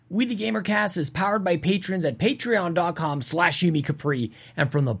We the Gamercast is powered by patrons at patreon.com/YumiCapri, and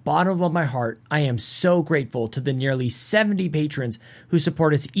from the bottom of my heart, I am so grateful to the nearly 70 patrons who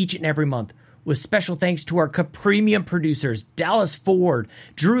support us each and every month. With special thanks to our Capremium producers, Dallas Ford,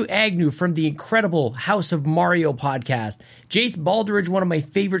 Drew Agnew from the incredible House of Mario podcast, Jace Balderidge, one of my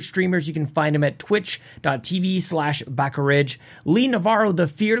favorite streamers. You can find him at twitch.tv/Baccaridge, Lee Navarro, the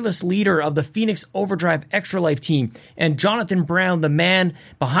fearless leader of the Phoenix Overdrive Extra Life team, and Jonathan Brown, the man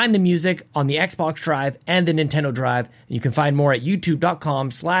behind the music on the Xbox Drive and the Nintendo Drive. And you can find more at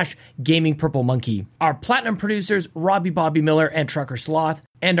youtube.com/GamingPurpleMonkey. Our platinum producers, Robbie Bobby Miller and Trucker Sloth,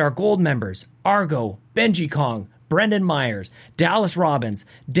 and our gold members, Argo, Benji Kong, Brendan Myers, Dallas Robbins,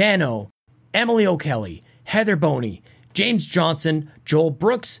 Dano, Emily O'Kelly, Heather Boney, James Johnson, Joel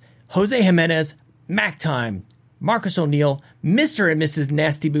Brooks, Jose Jimenez, Mac Time, Marcus O'Neill, Mr. and Mrs.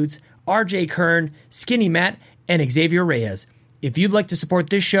 Nasty Boots, RJ Kern, Skinny Matt, and Xavier Reyes. If you'd like to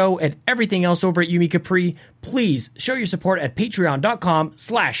support this show and everything else over at Yumi Capri, please show your support at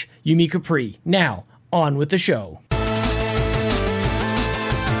patreon.com/Yumi Capri. Now, on with the show.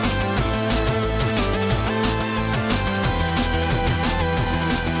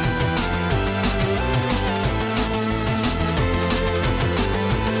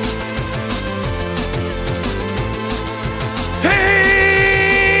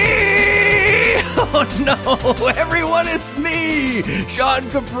 Oh no, everyone, it's me,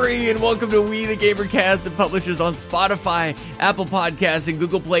 Sean Capri, and welcome to We the Gamercast, that publishes on Spotify, Apple Podcasts, and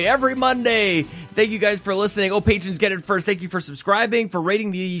Google Play every Monday. Thank you guys for listening. Oh, patrons get it first. Thank you for subscribing, for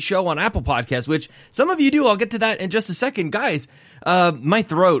rating the show on Apple Podcasts, which some of you do. I'll get to that in just a second. Guys, my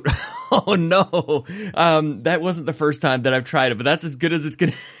throat. Oh no. That wasn't the first time that I've tried it, but that's as good as it's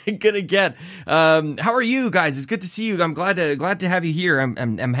gonna get. How are you guys? It's good to see you. I'm glad to have you here.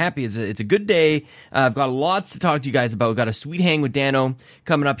 I'm happy. It's a good day. I've got lots to talk to you guys about. We've got a sweet hang with Dano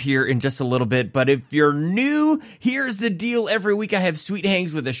coming up here in just a little bit. But if you're new, here's the deal. Every week I have sweet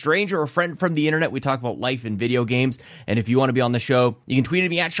hangs with a stranger or a friend from the internet. We talk about life and video games. And if you want to be on the show, you can tweet at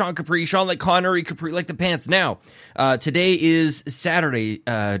me at Sean Capri, Sean like Connery, Capri like the pants. Now, today is Saturday,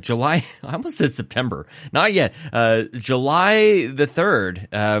 July. I almost said September. Not yet. July the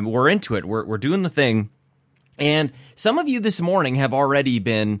 3rd. We're into it. We're doing the thing. And some of you this morning have already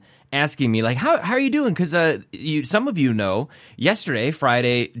been asking me, like, how are you doing? Because some of you know, yesterday,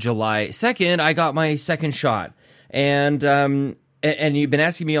 Friday, July 2nd, I got my second shot. And you've been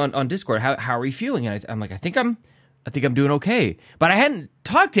asking me on Discord, how are you feeling? And I'm like, I think I'm doing okay. But I hadn't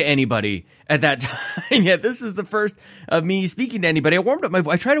talked to anybody at that time yet. This is the first of me speaking to anybody.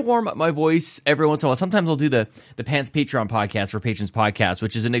 I try to warm up my voice every once in a while. Sometimes I'll do the Pants Patreon podcast for Patrons Podcast,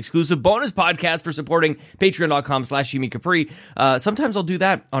 which is an exclusive bonus podcast for supporting patreon.com/Yumi Capri. Sometimes I'll do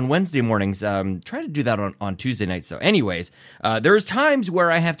that on Wednesday mornings. Try to do that on Tuesday nights. So anyways, there's times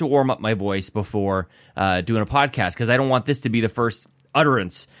where I have to warm up my voice before doing a podcast, because I don't want this to be the first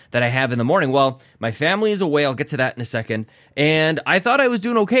utterance that I have in the morning. Well, my family is away. I'll get to that in a second. And I thought I was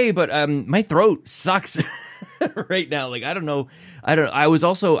doing okay, but my throat sucks right now. Like, I don't know. I was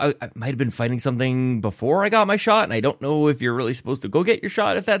also, I might have been fighting something before I got my shot, and I don't know if you're really supposed to go get your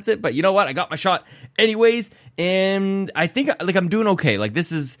shot if that's it. But you know what? I got my shot anyways, and I think, like, I'm doing okay. Like,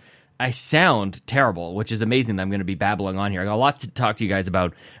 I sound terrible, which is amazing that I'm going to be babbling on here. I got a lot to talk to you guys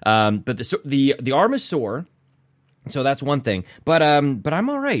about. But the arm is sore. So that's one thing, but I'm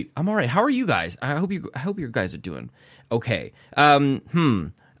all right. How are you guys? I hope you guys are doing okay. I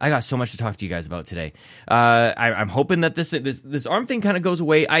got so much to talk to you guys about today. I'm hoping that this arm thing kind of goes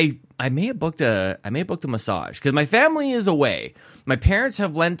away. I may have booked a massage, because my family is away. My parents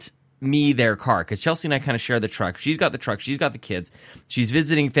have lent me their car, because Chelsea and I kind of share the truck. She's got the truck. She's got the kids. She's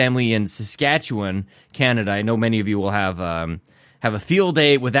visiting family in Saskatchewan, Canada. I know many of you will have a field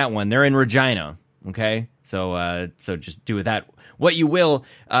day with that one. They're in Regina. Okay, so just do with that what you will.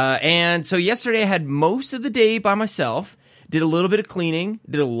 And so yesterday I had most of the day by myself. Did a little bit of cleaning.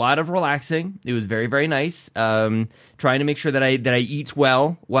 Did a lot of relaxing. It was very, very nice. Trying to make sure that I eat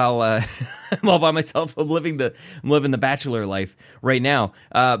well while by myself. I'm living the bachelor life right now.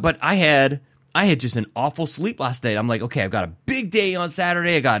 But I had just an awful sleep last night. I'm like, okay, I've got a big day on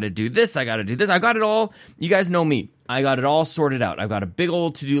Saturday. I got to do this. I got to do this. I got it all. You guys know me. I got it all sorted out. I've got a big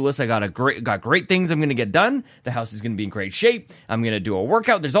old to-do list. I got great things I'm going to get done. The house is going to be in great shape. I'm going to do a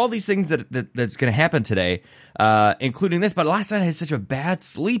workout. There's all these things that's going to happen today, including this. But last night I had such a bad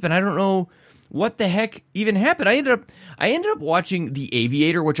sleep, and I don't know what the heck even happened. I ended up watching The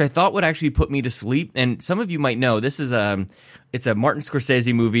Aviator, which I thought would actually put me to sleep. And some of you might know this is it's a Martin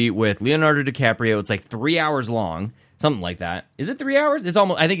Scorsese movie with Leonardo DiCaprio. It's like 3 hours long. Something like that. Is it 3 hours?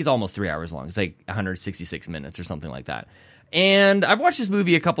 I think it's almost 3 hours long. It's like 166 minutes or something like that. And I've watched this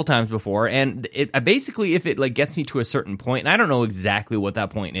movie a couple times before, and basically, if it like gets me to a certain point, and I don't know exactly what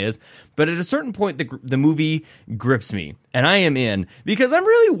that point is, but at a certain point, the movie grips me, and I am in, because I'm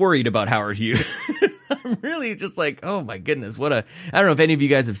really worried about Howard Hughes. I'm really just like, oh my goodness, I don't know if any of you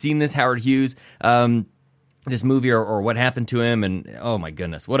guys have seen this Howard Hughes, this movie or what happened to him, and oh my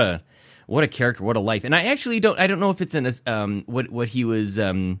goodness, what a character, what a life. And I actually don't know if it's in what he was,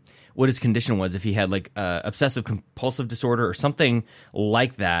 what his condition was, if he had like obsessive compulsive disorder or something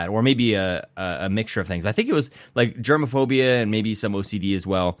like that, or maybe a mixture of things. I think it was like germophobia and maybe some OCD as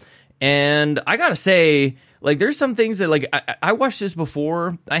well. And I gotta say, like, there's some things that, like, I watched this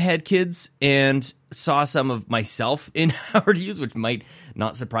before I had kids and saw some of myself in Howard Hughes, which might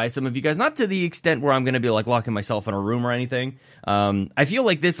not surprise some of you guys. Not to the extent where I'm going to be, like, locking myself in a room or anything. I feel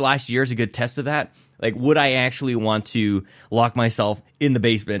like this last year is a good test of that. Like, would I actually want to lock myself in the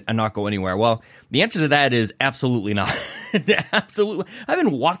basement and not go anywhere? Well, the answer to that is absolutely not. Absolutely. I've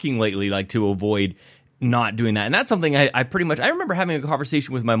been walking lately, like, to avoid not doing that. And that's something I pretty much, I remember having a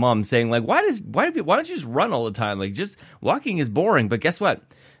conversation with my mom saying, like, why don't you just run all the time? Like, just walking is boring. But guess what?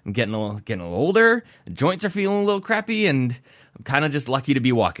 I'm getting a little older. The joints are feeling a little crappy, and I'm kind of just lucky to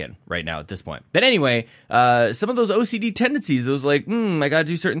be walking right now at this point. But anyway, some of those OCD tendencies, it was like, I got to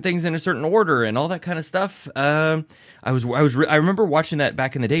do certain things in a certain order and all that kind of stuff. I remember watching that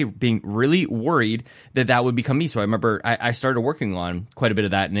back in the day, being really worried that would become me. So I remember I started working on quite a bit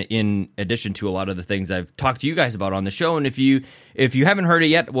of that, in addition to a lot of the things I've talked to you guys about on the show. And if you haven't heard it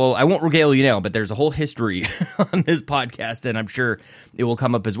yet, well, I won't regale you now, but there's a whole history on this podcast, and I'm sure it will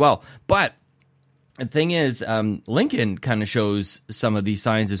come up as well. But the thing is, Lincoln kind of shows some of these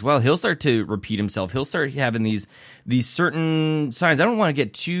signs as well. He'll start to repeat himself. He'll start having these certain signs. I don't want to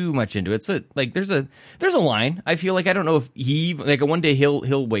get too much into it. So, like, there's a line. I feel like, I don't know if he, like, one day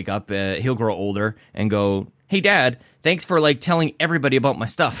he'll wake up, he'll grow older and go, "Hey, Dad, thanks for, like, telling everybody about my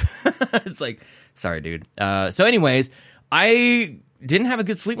stuff." It's like, sorry, dude. So anyways, I didn't have a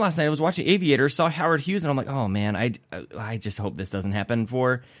good sleep last night. I was watching Aviator, saw Howard Hughes, and I'm like, oh man, I just hope this doesn't happen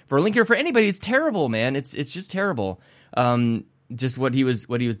for Lincoln or for anybody. It's terrible, man. It's just terrible. Just what he was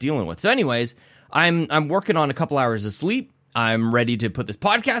dealing with. So anyways, I'm working on a couple hours of sleep. I'm ready to put this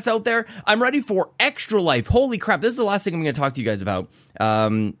podcast out there. I'm ready for Extra Life. Holy crap. This is the last thing I'm going to talk to you guys about. I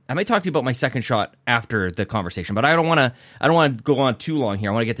might talk to you about my second shot after the conversation, but I don't want to go on too long here.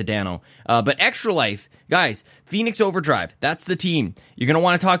 I want to get to Dano. But Extra Life, guys, Phoenix Overdrive, that's the team. You're going to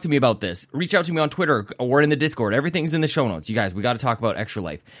want to talk to me about this. Reach out to me on Twitter or in the Discord. Everything's in the show notes. You guys, we got to talk about Extra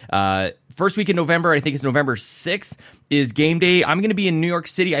Life. First week in November, I think it's November 6th, is game day. I'm going to be in New York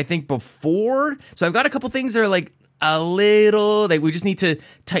City, I think, before. So I've got a couple things that are like a little, like, we just need to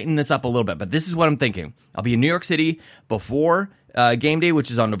tighten this up a little bit. But this is what I'm thinking. I'll be in New York City before game day, which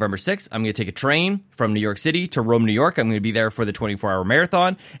is on November 6th. I'm going to take a train from New York City to Rome, New York. I'm going to be there for the 24-hour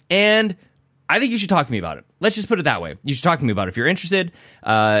marathon. And I think you should talk to me about it. Let's just put it that way. You should talk to me about it if you're interested.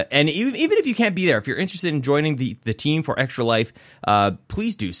 And even if you can't be there, if you're interested in joining the team for Extra Life,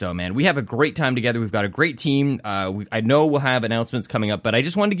 please do so, man. We have a great time together. We've got a great team. I know we'll have announcements coming up, but I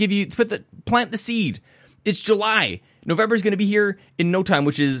just wanted to give you, plant the seed. It's July. November's going to be here in no time,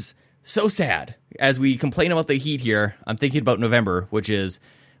 which is so sad. As we complain about the heat here, I'm thinking about November, which is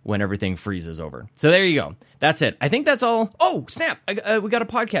when everything freezes over. So there you go. That's it. I think that's all. Oh, snap. We got a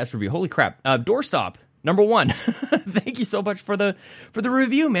podcast review. Holy crap. Doorstop, number 1. Thank you so much for the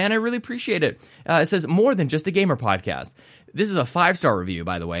review, man. I really appreciate it. It says, more than just a gamer podcast. This is a 5-star review,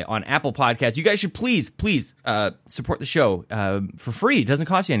 by the way, on Apple Podcasts. You guys should please support the show for free. It doesn't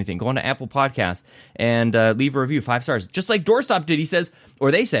cost you anything. Go on to Apple Podcasts and leave a review, 5 stars. Just like Doorstop did, he says,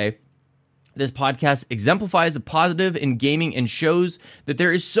 or they say, this podcast exemplifies the positive in gaming and shows that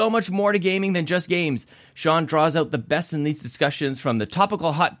there is so much more to gaming than just games. Sean draws out the best in these discussions, from the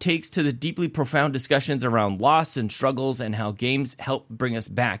topical hot takes to the deeply profound discussions around loss and struggles and how games help bring us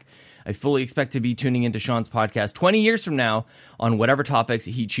back. I fully expect to be tuning into Sean's podcast 20 years from now on whatever topics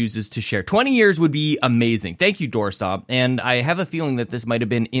he chooses to share. 20 years would be amazing. Thank you, Doorstop. And I have a feeling that this might have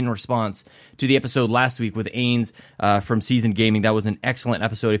been in response to the episode last week with Ains from Seasoned Gaming. That was an excellent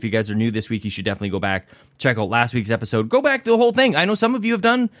episode. If you guys are new this week, you should definitely go back, check out last week's episode. Go back to the whole thing. I know some of you have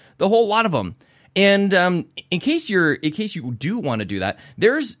done the whole lot of them. And in case you do want to do that,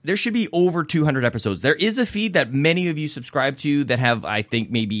 there should be over 200 episodes. There is a feed that many of you subscribe to that have, I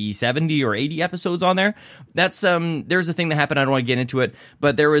think, maybe 70 or 80 episodes on there. That's there's a thing that happened. I don't want to get into it,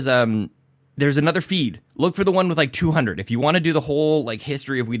 but there's another feed. Look for the one with like 200. If you want to do the whole like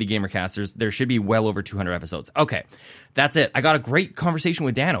history of We the Gamercasters, there should be well over 200 episodes. Okay, that's it. I got a great conversation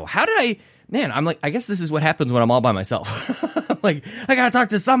with Dano. How did I man, I'm like, I guess this is what happens when I'm all by myself. Like, I gotta talk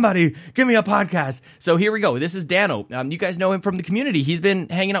to somebody. Give me a podcast. So here we go. This is Dano. You guys know him from the community. He's been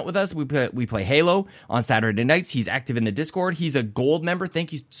hanging out with us. We play Halo on Saturday nights. He's active in the Discord. He's a gold member.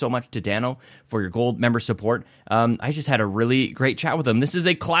 Thank you so much to Dano for your gold member support. I just had a really great chat with him. This is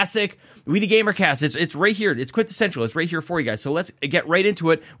a classic We the Gamer cast. It's right here. It's quintessential. It's right here for you guys. So let's get right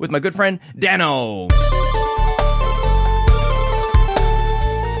into it with my good friend Dano.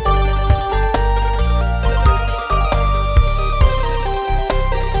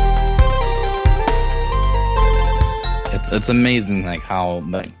 It's amazing like how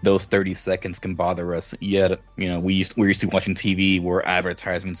like those 30 seconds can bother us. Yet, you know, we're used to watching TV where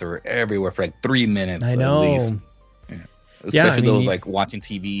advertisements are everywhere for like 3 minutes I know. at least. Yeah. Especially those like watching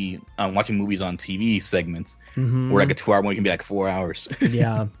TV, watching movies on TV segments, where like a 2-hour movie can be like 4 hours.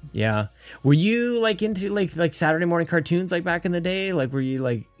 Yeah. Were you like into like Saturday morning cartoons like back in the day? Like were you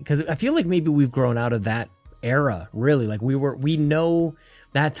like, because I feel like maybe we've grown out of that era. Really, like we know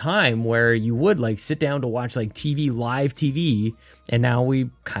that time where you would like sit down to watch like live TV, and now we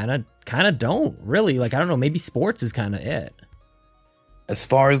kind of don't really. Like I don't know, maybe sports is kind of it. As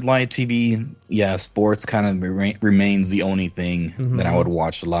far as live TV, yeah, sports kind of remains the only thing that I would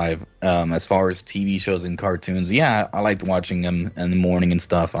watch live. As far as TV shows and cartoons, yeah, I liked watching them in the morning and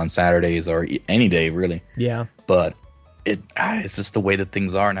stuff on Saturdays or any day, really. Yeah. But it's just the way that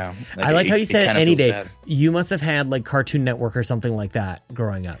things are now. Like, I like how you said any day. Bad. You must have had like Cartoon Network or something like that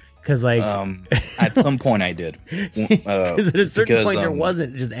growing up. Because like at some point I did. Because at a certain point there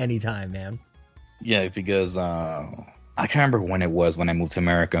wasn't just any time, man. Yeah, because I can't remember when it was when I moved to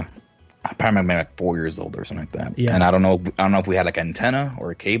America. I probably remember like 4 years old or something like that. Yeah. And I don't know if we had like antenna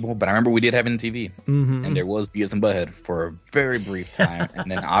or a cable, but I remember we did have it on TV. And there was Beavis and Butthead for a very brief time, and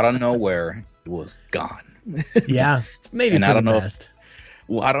then out of nowhere it was gone. Yeah, maybe and for I don't the know best.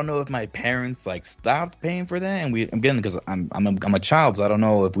 I don't know if my parents like stopped paying for that, and I'm getting because I'm a child, so I don't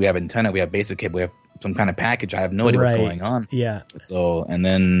know if we have antenna, we have basic cable, we have some kind of package. I have no idea what's going on. Yeah. So and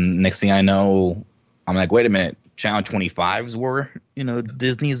then next thing I know, I'm like, wait a minute. Channel 25s were,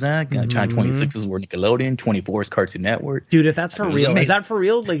 Disney's at. Channel 26s were Nickelodeon. 24 is Cartoon Network. Dude, if that's for real, is that for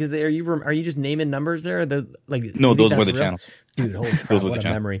real? Like, are you just naming numbers there? No, those were the channels. Dude, holy crap, what a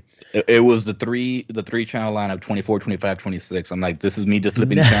memory. It was the three channel lineup, 24, 25, 26. I'm like, this is me just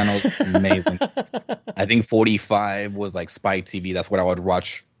flipping channels. Amazing. I think 45 was like Spike TV. That's what I would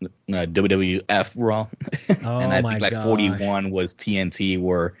watch WWF Raw. And I think like 41 was TNT,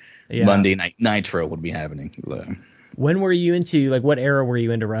 where Monday Night Nitro would be happening. So. When were you into, like, what era were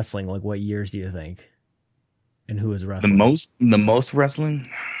you into wrestling? Like, what years do you think? And who was wrestling? The most wrestling?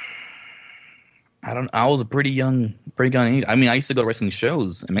 I was a pretty young age. I mean, I used to go to wrestling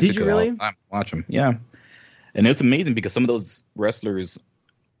shows in Mexico. Did you really? I watch them, yeah. And it's amazing because some of those wrestlers,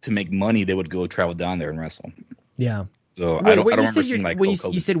 to make money, they would go travel down there and wrestle. Yeah. So I don't remember seeing like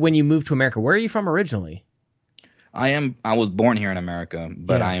you said when you moved to America, where are you from originally? I was born here in America,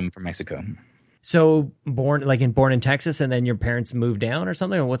 but I am from Mexico. So born in Texas, and then your parents moved down or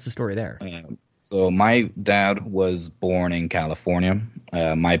something? Or what's the story there? So my dad was born in California.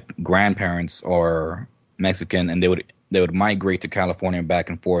 My grandparents are Mexican, and they would migrate to California back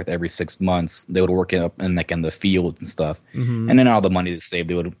and forth every 6 months. They would work up in the fields and stuff, and then all the money they saved,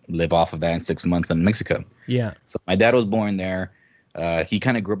 they would live off of that in 6 months in Mexico. Yeah. So my dad was born there. He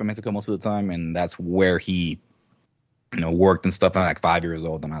kind of grew up in Mexico most of the time, and that's where he worked and stuff. I'm like 5 years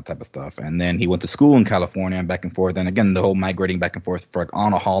old and that type of stuff. And then he went to school in California and back and forth. And again, the whole migrating back and forth for like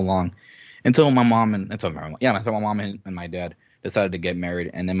on a how long until my mom and my dad decided to get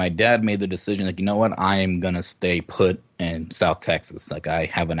married. And then my dad made the decision, like, you know what, I am going to stay put in South Texas. Like, I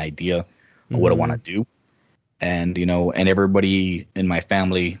have an idea of what I want to do. And, and everybody in my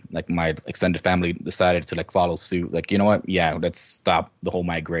family, like my extended family, decided to like follow suit. Like, you know what? Yeah, let's stop the whole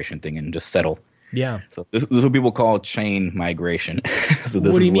migration thing and just settle. Yeah. So this is what people call chain migration. So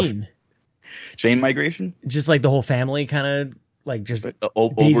what do you mean? Chain migration? Just like the whole family kind of like just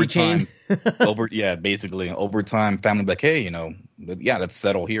over time. Basically over time, family like, hey, let's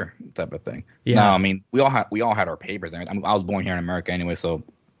settle here, type of thing. Yeah. No, I mean we all had our papers. I was born here in America anyway, so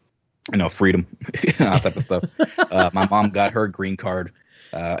freedom, that type of stuff. My mom got her green card.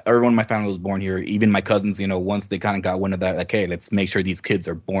 Everyone in my family was born here. Even my cousins, once they kind of got wind of that, like, hey, let's make sure these kids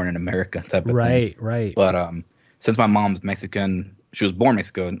are born in America, type of thing. Right. But since my mom's Mexican, she was born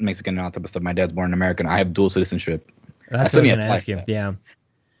Mexican and all that type of stuff. My dad's born American. I have dual citizenship. That's what I was going to ask you. Yeah.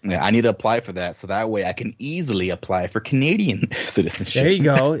 Yeah, I need to apply for that, so that way I can easily apply for Canadian citizenship. There you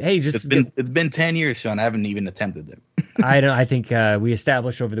go. Hey, it's been 10 years, Sean. I haven't even attempted it. I think we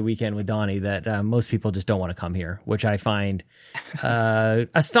established over the weekend with Donnie that most people just don't want to come here, which I find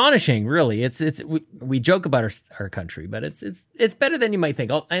astonishing. Really, we joke about our country, but it's better than you might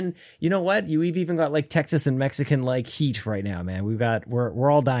think. And you know what? We've even got like Texas and Mexican like heat right now, man.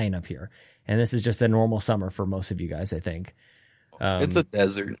 We're all dying up here, and this is just a normal summer for most of you guys, I think. It's a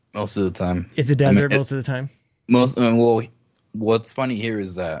desert most of the time. It's a desert most of the time. What's funny here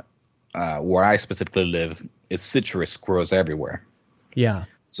is that where I specifically live, is citrus grows everywhere. Yeah.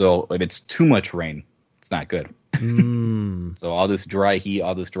 So if it's too much rain, it's not good. So all this dry heat,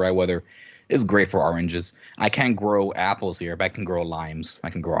 all this dry weather is great for oranges. I can't grow apples here, but I can grow limes. I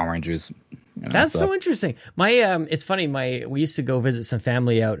can grow oranges. That's so interesting. It's funny. We used to go visit some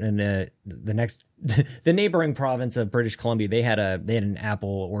family out in the neighboring province of British Columbia. They had an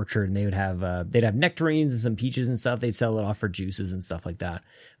apple orchard, and they'd have nectarines and some peaches and stuff. They'd sell it off for juices and stuff like that.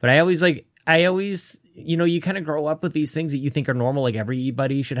 But I always, you kind of grow up with these things that you think are normal. Like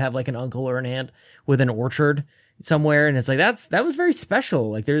everybody should have like an uncle or an aunt with an orchard somewhere, and it's like that was very special.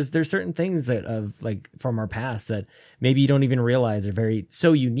 Like there's certain things that like from our past that maybe you don't even realize are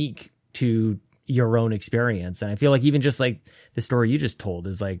so unique to your own experience. And I feel like even just like the story you just told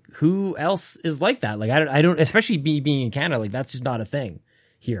is like, who else is like that? Like I don't, especially being in Canada, like that's just not a thing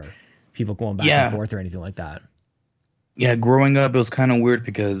here. People going back and forth or anything like that. Yeah, growing up, it was kind of weird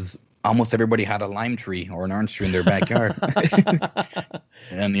because almost everybody had a lime tree or an orange tree in their backyard.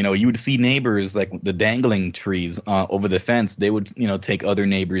 And, you would see neighbors, like the dangling trees over the fence. They would, take other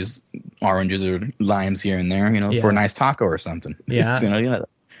neighbors' oranges or limes here and there, for a nice taco or something. Yeah.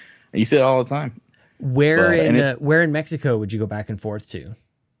 You see it all the time. Where in Mexico would you go back and forth to?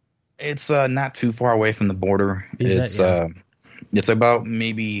 It's not too far away from the border. It's about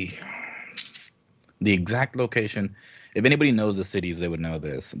maybe the exact location. If anybody knows the cities, they would know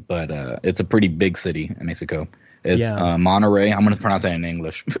this, but it's a pretty big city in Mexico. It's Monterrey. I'm going to pronounce that in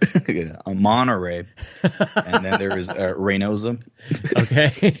English. Monterrey. And then there is Reynosa.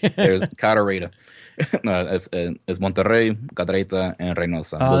 Okay. There's Cadereyta. It's Monterrey, Cadereyta, and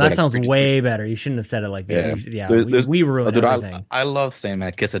Reynosa. Oh, that sounds way better. You shouldn't have said it like that. Yeah, we ruined everything. I love saying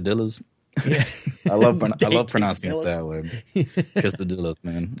that. Quesadillas. Yeah. I love pronouncing it that way. Quesadillas,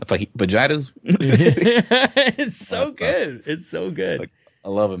 man. Vaginas. It's so good. It's so good. Like, I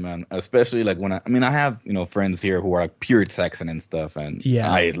love it, man. Especially like when I have friends here who are like pure Texan and stuff, and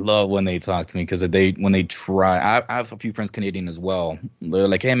I love when they talk to me because when they try. I have a few friends Canadian as well. They're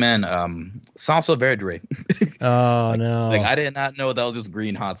like, "Hey, man, salsa verde." Oh no! Like I did not know that was just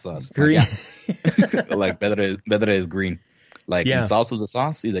green hot sauce. Green, like better is green. Like salsa's a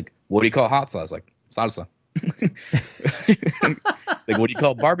sauce. He's like, "What do you call hot sauce?" Like salsa. Like, what do you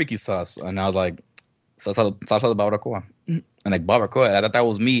call barbecue sauce? And I was like, salsa de barbacoa. And like barbacoa, I thought that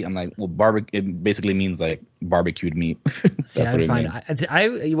was meat. I'm like, well, it basically means like barbecued meat. That's what it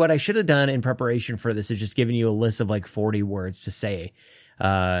means. What I should have done in preparation for this is just given you a list of like 40 words to say,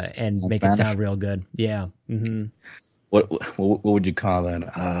 and make Spanish? It sound real good. Yeah. Mm-hmm. What would you call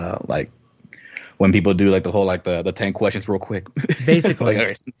that? Like when people do like the whole like the 10 questions real quick. Basically. Like,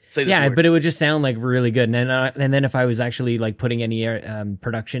 right, yeah, but it would just sound like really good. And then if I was actually like putting any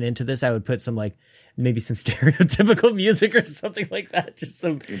production into this, I would put some like maybe some stereotypical music or something like that. Just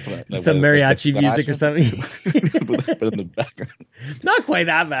some mariachi music or something. Put in the background. Not quite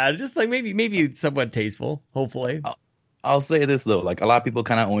that bad. Just like maybe somewhat tasteful, hopefully. I'll say this though, like a lot of people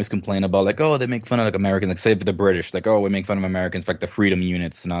kind of always complain about like, oh, they make fun of like Americans, like say the British, like, oh, we make fun of Americans for like the freedom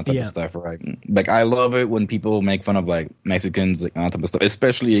units and all that type of stuff, right? Like I love it when people make fun of like Mexicans, like all that type of stuff,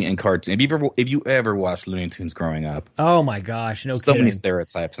 especially in cartoons. If you ever watched Looney Tunes growing up, oh my gosh, no, so kidding. many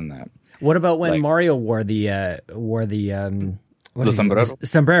stereotypes in that. What about when like, Mario wore the sombrero?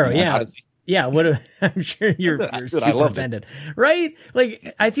 Sombrero, yeah. Yeah, I'm sure you're super offended, right?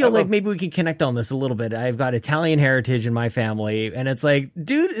 Like, I feel like maybe we can connect on this a little bit. I've got Italian heritage in my family, and it's like,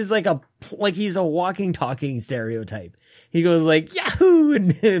 dude is like he's a walking, talking stereotype. He goes like Yahoo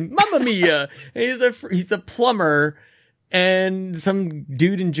and Mamma Mia. And he's a plumber, and some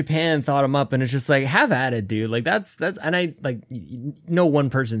dude in Japan thought him up, and it's just like, have at it, dude. Like that's, and I like, no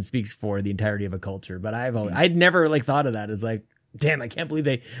one person speaks for the entirety of a culture, but I'd never like thought of that as like, damn, I can't believe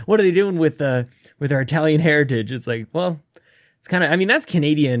what are they doing with our Italian heritage? It's like, well, it's kind of, I mean, that's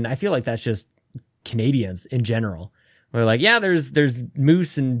Canadian. I feel like that's just Canadians in general. We're like, yeah, there's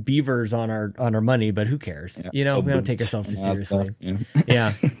moose and beavers on our money, but who cares? Yeah. We don't take ourselves too seriously.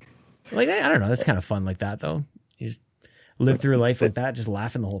 Yeah. Like, I don't know. That's kind of fun like that though. You just live through life like that, just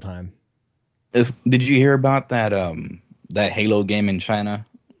laughing the whole time. Did you hear about that Halo game in China?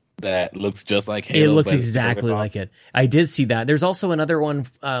 that looks just like It Halo. looks but it's exactly ripoff. like it. I did see that. There's also another one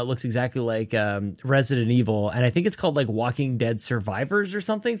looks exactly like Resident Evil, and I think it's called like Walking Dead Survivors or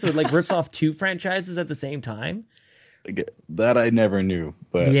something. So it like rips off two franchises at the same time. Like, that I never knew,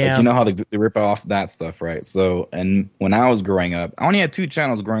 but Yeah. like, you know how they rip off that stuff, right? So, and when I was growing up, I only had 2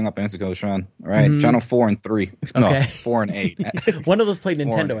 channels growing up in Mexico, Sean. Right, Mhm. channel 4 and 3. No, Okay. 4 and 8. One of those played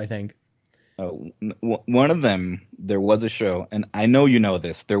Warning. Nintendo, I think. One of them, there was a show, and I know you know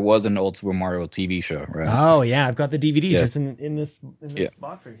this. There was an old Super Mario TV show, right? Oh yeah, I've got the DVDs Yeah. just in this Yeah.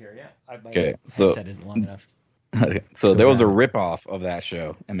 box right here. Yeah. My Okay, so- headset isn't long enough. So there was a ripoff of that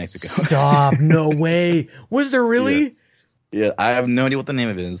show in Mexico. Stop! No way. Was there really? Yeah, I have no idea what the name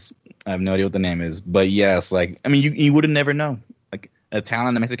of it is. I have no idea what the name is, but yes, like I mean, you would have never know. Like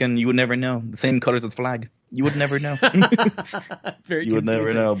Italian and Mexican, you would never know. The same colors of the flag, you would never know. Very You would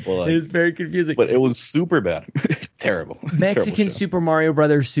never confusing. know, but It was very confusing. but it was super bad, terrible. Mexican Terrible show. Super Mario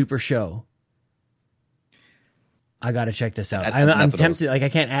Brothers Super Show. I gotta check this out. That- I'm that's what I was- tempted. Like I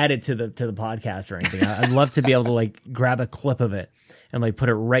can't add it to the podcast or anything. I'd love to be able to like grab a clip of it and like put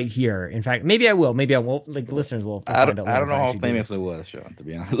it right here. In fact, maybe I will. Maybe I won't. Like listeners will. I find don't, out I later don't know if I how actually do famous this. it was, Sean. To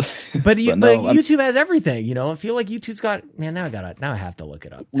be honest, But, no, but I'm- YouTube has everything. You know, I feel like YouTube's got. Man, now I have to look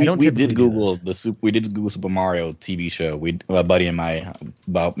it up. I don't we typically did do Google this. we did Google Super Mario TV show. A buddy and I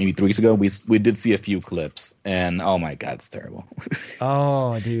about maybe 3 weeks ago. We did see a few clips, and oh my god, it's terrible.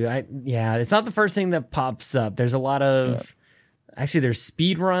 Oh, dude, it's not the first thing that pops up. There's a lot of actually there's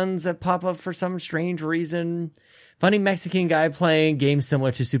speed runs that pop up for some strange reason. Funny Mexican guy playing games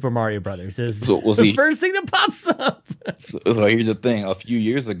similar to Super Mario Brothers is So, was the he- first thing that pops up. So here's the thing: a few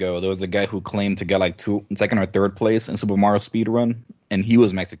years ago, there was a guy who claimed to get like second or third place in Super Mario Speedrun, and he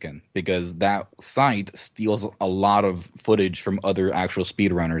was Mexican because that site steals a lot of footage from other actual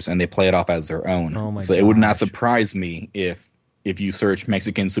speedrunners, and they play it off as their own. Oh my so it would not gosh. surprise me if you search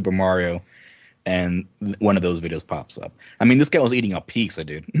Mexican Super Mario and one of those videos pops up. I mean, this guy was eating a pizza,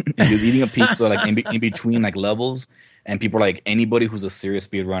 dude. He was eating a pizza like in between like levels, and people are like, anybody who's a serious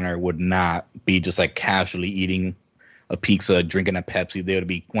speedrunner would not be just like casually eating a pizza, drinking a Pepsi. They would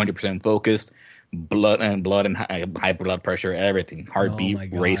be 100% focused, blood and high blood pressure, everything, heartbeat Oh my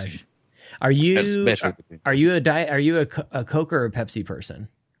gosh. racing. Are you Especially- are you a Coke or a Pepsi person?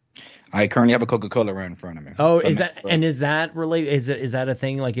 I currently have a Coca-Cola right in front of me. Oh, But is no, that but and is that related? Is that a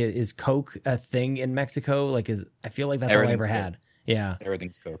thing? Like, is Coke a thing in Mexico? Like, I feel like that's all I ever Everything's Coke. had. Yeah,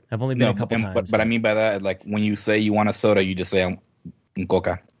 everything's Coke. I've only been No, a couple times. but I mean by that, like when you say you want a soda, you just say un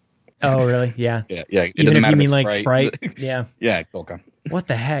Coca. Oh, really? Yeah. Yeah, yeah. It Even doesn't if matter you mean it's like Sprite. Yeah. Yeah, Coca. What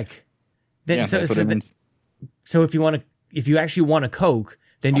the heck? Then, Yeah, that's what it means. so if you actually want a Coke,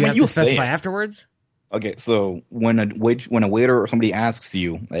 then I you mean, have to you'll say specify it. afterwards. Okay, so when a waiter or somebody asks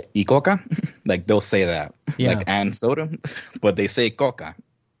you, like, "Y Coca?" like they'll say that, Yeah. like and soda, but they say Coca.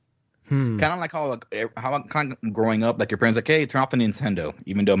 Hmm. Kind of like how kind of growing up, like your parents like, "Hey, turn off the Nintendo,"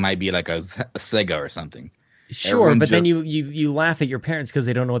 even though it might be like a Sega or something. Sure, everyone but then just- you laugh at your parents because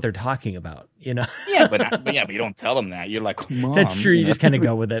they don't know what they're talking about. You know. Yeah, but you don't tell them that. You're like, "Mom." That's true. You just kind of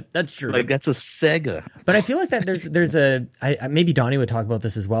go with it. That's true. like that's a Sega. But I feel like that there's maybe Donnie would talk about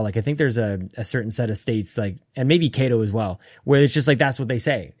this as well. Like I think there's a certain set of states, like, and maybe Cato as well, where it's just like that's what they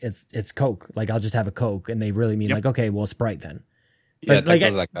say. It's Coke. Like I'll just have a Coke, and they really mean Yep. like, okay, well, Sprite then. Yeah, But, like, Texas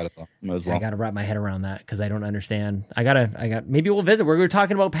is like that as well. I gotta wrap my head around that because I don't understand. Maybe we'll visit. We're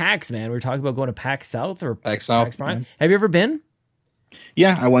talking about PAX, man. We're talking about going to PAX South or PAX South, PAX Prime. yeah. Have you ever been?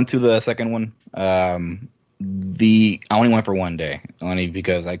 Yeah, I went to the second one. I only went for one day, only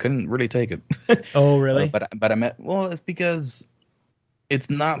because I couldn't really take it. Oh, really? But it's because it's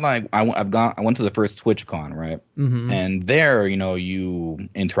not like I went to the first TwitchCon, right? Mm-hmm. And there, you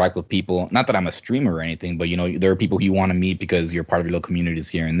interact with people. Not that I'm a streamer or anything, but there are people who you want to meet because you're part of your little communities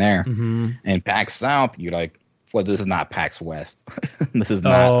here and there. Mm-hmm. And PAX South, you're like, well, this is not PAX West. This is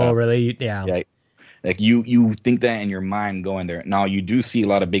not. Oh, really? Yeah. Yeah. Like you think that in your mind going there. Now you do see a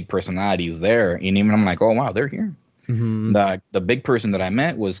lot of big personalities there, and even I'm like, oh wow, they're here. Mm-hmm. The big person that I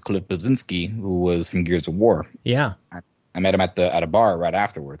met was Cliff Blazinski, who was from Gears of War. Yeah. I met him at a bar right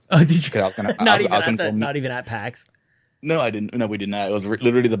afterwards. Oh, did you? Because I was gonna, Not even at PAX. No, I didn't. No, we did not. It was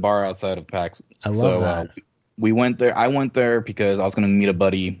literally the bar outside of PAX. I love that. We went there. I went there because I was gonna meet a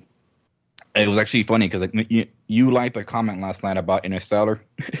buddy. It was actually funny because like you liked a comment last night about Interstellar.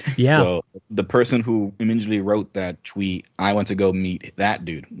 Yeah. So the person who immediately wrote that tweet, I went to go meet that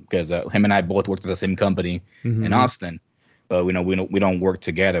dude because him and I both worked for the same company Mhm. in Austin, but we don't work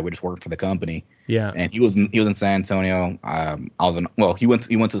together. We just work for the company. Yeah. And he was in San Antonio. He went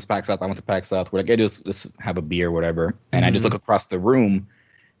to PAX South. I went to PAX South. We're like, hey, just have a beer or whatever. And I just look across the room,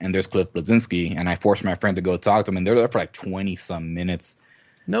 and there's Cliff Blazinski, and I forced my friend to go talk to him, and they're there for like 20 some minutes.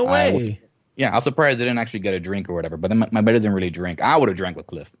 No way. I was surprised they didn't actually get a drink or whatever. But then my buddy doesn't really drink. I would have drank with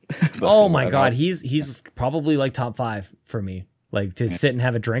Cliff. Oh my God, he's probably like top 5 for me. Like to sit and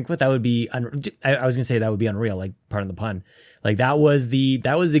have a drink with, that would be. I was gonna say that would be unreal. Like, pardon the pun. Like that was the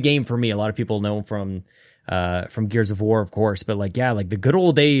game for me. A lot of people know from Gears of War, of course, but like like the good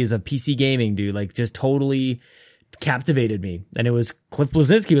old days of PC gaming, dude. Like just totally captivated me, and it was Cliff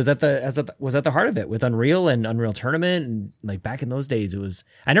Bleszinski was at the heart of it with Unreal and Unreal Tournament, and like back in those days, it was.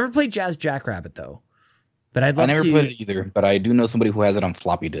 I never played Jazz Jackrabbit though. But I never played it either, but I do know somebody who has it on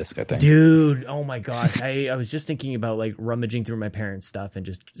floppy disk, I think. Dude, oh my gosh. I was just thinking about like rummaging through my parents' stuff and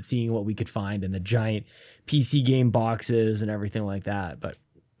just seeing what we could find in the giant PC game boxes and everything like that. But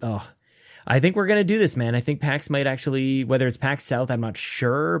I think we're gonna do this, man. I think PAX might actually, whether it's PAX South, I'm not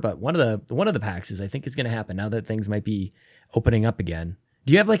sure, but one of the PAXs I think is gonna happen now that things might be opening up again.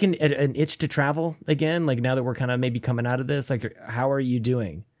 Do you have like an itch to travel again? Like now that we're kind of maybe coming out of this, like how are you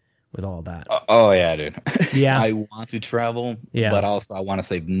doing with all that? Oh yeah, dude. Yeah. I want to travel, but also I want to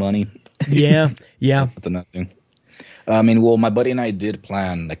save money. Yeah. That's another thing. I mean, well, my buddy and I did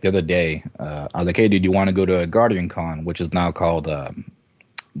plan like the other day. I was like, hey, dude, you want to go to a Guardian Con, which is now called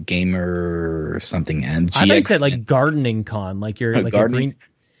Gamer something and GX. I thought you said like Gardening Con, like you're like gardening?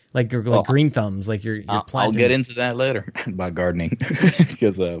 green thumbs, like you're planting. I'll get into that later about gardening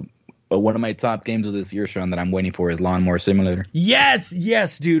because but one of my top games of this year, Sean, that I'm waiting for is Lawnmower Simulator.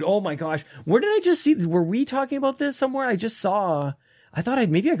 Yes, dude. Oh my gosh. Where did I just see? Were we talking about this somewhere? I just saw. I thought I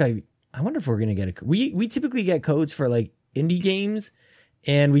wonder if we're gonna get a. We typically get codes for like indie games,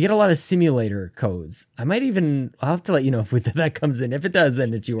 and we get a lot of simulator codes. I'll have to let you know if that comes in. If it does,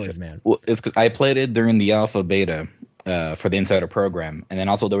 then it's yours, man. Well, it's because I played it during the alpha beta for the Insider program, and then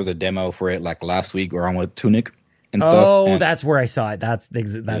also there was a demo for it like last week or on with Tunic. And stuff. Oh, that's where I saw it. That's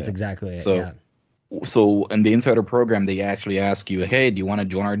exactly it. So in the Insider program, they actually ask you, hey, do you want to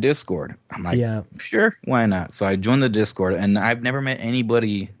join our Discord? I'm like, sure, why not? So I joined the Discord, and I've never met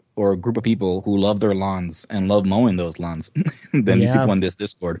anybody or a group of people who love their lawns and love mowing those lawns than these people in this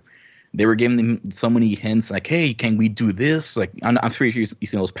Discord. They were giving them so many hints, like, hey, can we do this? Like, I'm pretty sure you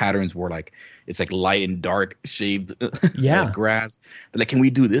see those patterns where, like, it's like light and dark shaded like grass. They're like, can we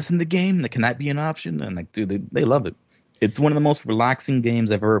do this in the game? Like, can that be an option? And, like, dude, they love it. It's one of the most relaxing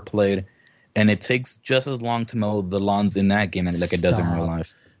games I've ever played, and it takes just as long to mow the lawns in that game like it does in real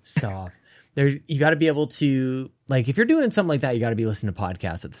life. Stop. You got to be able to, like, if you're doing something like that, you got to be listening to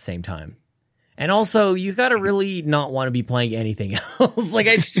podcasts at the same time. And also, you got to really not want to be playing anything else. Like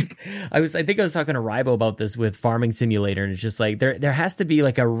I think I was talking to Rybo about this with Farming Simulator, and it's just like there has to be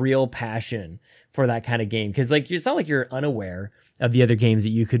like a real passion for that kind of game, because like it's not like you're unaware of the other games that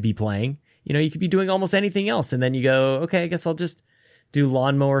you could be playing. You know, you could be doing almost anything else, and then you go, okay, I guess I'll just do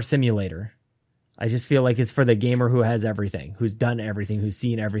Lawnmower Simulator. I just feel like it's for the gamer who has everything, who's done everything, who's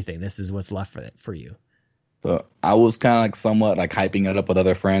seen everything. This is what's left for you. So I was kind of like somewhat like hyping it up with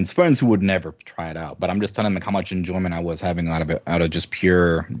other friends who would never try it out. But I'm just telling them like how much enjoyment I was having out of it, out of just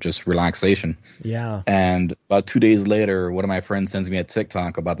pure relaxation. Yeah. And about 2 days later, one of my friends sends me a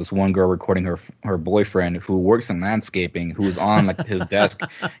TikTok about this one girl recording her boyfriend who works in landscaping, who's on like his desk.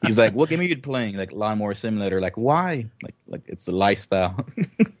 He's like, "What game are you playing?" Like Lawnmower Simulator. Like, why? Like it's a lifestyle.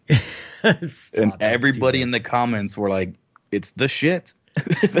 And everybody in the comments were like, "It's the shit."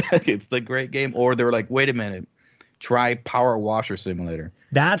 It's the great game. Or they were like, wait a minute, try Power Washer Simulator.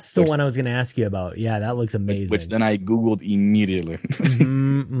 That's the one I was going to ask you about. Yeah, that looks amazing. Which then I Googled immediately.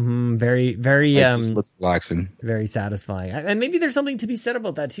 Very, very, this looks relaxing. Very satisfying. And maybe there's something to be said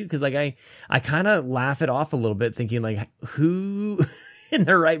about that too, because like I kind of laugh it off a little bit, thinking like, who in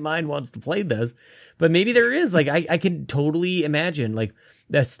their right mind wants to play this? But maybe there is. Like I can totally imagine like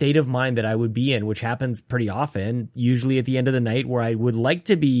the state of mind that I would be in, which happens pretty often, usually at the end of the night, where I would like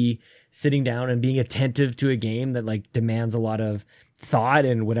to be sitting down and being attentive to a game that like demands a lot of thought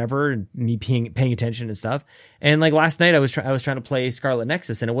and whatever, and me paying attention and stuff. And like last night I was trying to play Scarlet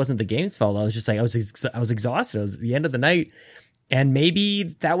Nexus, and it wasn't the game's fault. I was just like, I was exhausted. It was at the end of the night. And maybe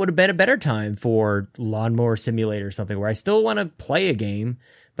that would have been a better time for Lawnmower Simulator or something, where I still want to play a game,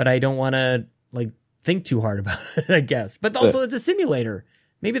 but I don't want to like think too hard about it, I guess. But also it's a simulator.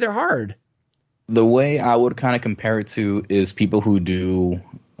 Maybe they're hard. The way I would kind of compare it to is people who do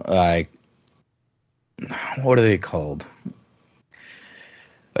like, what are they called?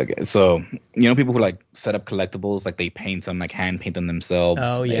 Okay, so people who like set up collectibles, like they paint them, like hand paint them themselves.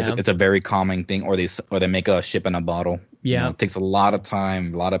 Oh yeah, it's a very common thing. Or they make a ship in a bottle. Yeah, it takes a lot of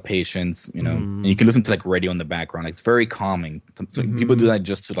time, a lot of patience. And you can listen to like radio in the background. It's very calming. So people do that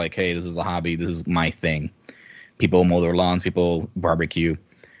just to like, hey, this is a hobby. This is my thing. People mow their lawns. People barbecue.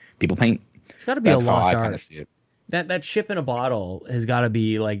 People paint. It's got to be a lost art. I kind of see it. That ship in a bottle has got to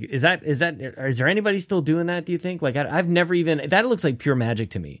be like, is there anybody still doing that? Do you think? Like, I've never even, that looks like pure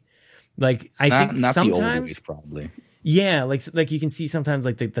magic to me. Like, I think not sometimes, the old ways, probably. yeah, like you can see sometimes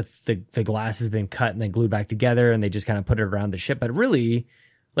like the glass has been cut and then glued back together and they just kind of put it around the ship. But really,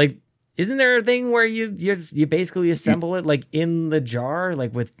 like, isn't there a thing where you basically assemble it like in the jar,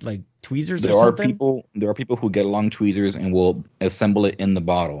 like with like tweezers or something? There are people who get long tweezers and will assemble it in the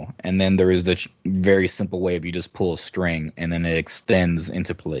bottle. And then there is the very simple way of you just pull a string and then it extends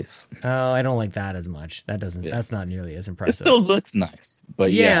into place. Oh, I don't like that as much. That's not nearly as It impressive. still looks nice,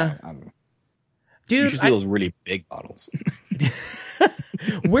 but Yeah. you Dude, should see those really big bottles.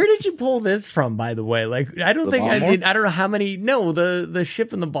 where did you pull this from, by the way? Like, I don't The think lawnmower? I don't know how many. No, the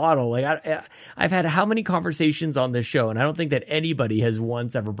ship in the bottle. Like, I've had how many conversations on this show, and I don't think that anybody has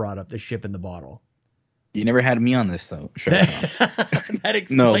once ever brought up the ship in the bottle. You never had me on this though. Sure. That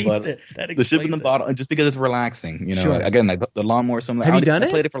explains No, but it. That The ship in explains the it. bottle, just because it's relaxing, you know. Sure. Again, like the lawnmower, or something. Have you done I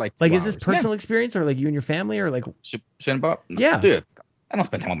it? played it for like 2 Like, hours. is this personal experience, or like you and your family, or like? Ship in bottle? Yeah. Dude, I don't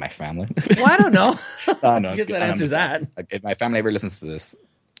spend time with my family. Well, I don't know. I know. I guess that answers that. Like, if my family ever listens to this,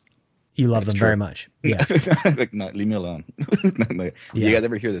 You love That's them true. very much. Yeah. like, no, leave me alone. Like, Yeah. You guys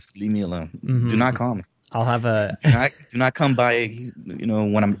ever hear this? Leave me alone. Mhm. Do not call me. I'll have a Do not come by. You know,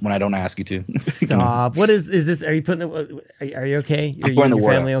 when I don't ask you to. stop. What is this? Are you putting are you okay? Are you pouring and the your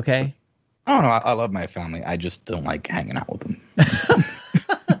water. family okay? I don't know. I love my family. I just don't like hanging out with them.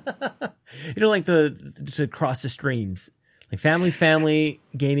 You don't like to cross the streams. Like, family's family,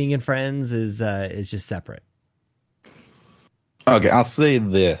 gaming and friends is just separate. Okay, I'll say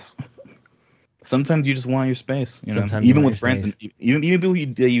this. Sometimes you just want your space, you know. Sometimes you Even want with your friends, space. and even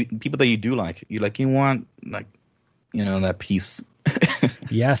people that you do like, you want like, you know, that peace.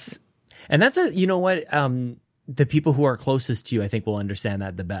 Yes. And that's you know what, the people who are closest to you, I think, will understand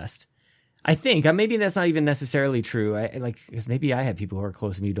that the best. I think maybe that's not even necessarily true. Because maybe I have people who are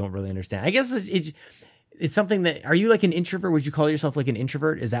close to me who don't really understand. I guess it's something that, are you like an introvert? Would you call yourself like an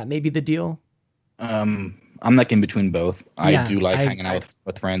introvert? Is that maybe the deal? I'm like in between both. Yeah, I do like hanging out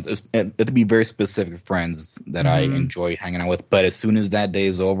with friends. It to be very specific friends that I enjoy hanging out with. But as soon as that day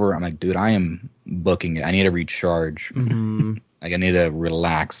is over, I'm like, dude, I am booking it. I need to recharge. Mm-hmm. Like, I need to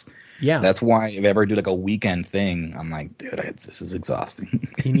relax. Yeah. That's why if I ever do like a weekend thing, I'm like, dude, this is exhausting.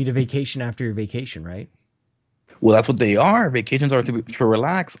 You need a vacation after your vacation, right? Well, that's what they are. Vacations are to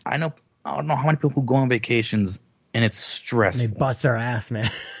relax. I don't know how many people who go on vacations and it's stressful. They bust their ass, man.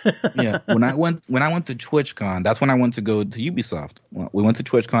 Yeah. When I went to TwitchCon, that's when I went to go to Ubisoft. We went to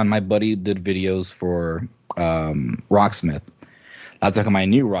TwitchCon. My buddy did videos for Rocksmith. That's like my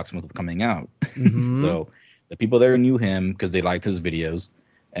new Rocksmith was coming out. Mhm. So the people there knew him because they liked his videos.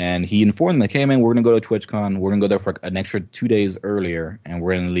 And he informed them, like, hey, man, we're going to go to TwitchCon. We're going to go there for an extra 2 days earlier. And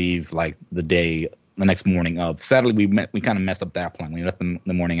we're going to leave like the next morning of. Sadly, we kind of messed up that plan. We left them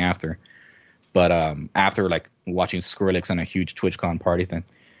the morning after. But after like watching Skrillex on a huge TwitchCon party thing.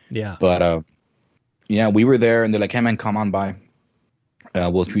 Yeah. But yeah, we were there and they're like, hey, man, come on by.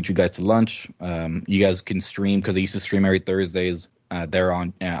 We'll treat you guys to lunch. You guys can stream because they used to stream every Thursdays there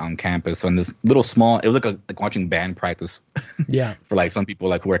on campus. So in this little small, it was like watching band practice. Yeah. For like some people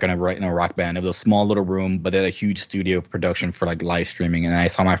like working in a rock band. It was a small little room, but they had a huge studio production for like live streaming. And I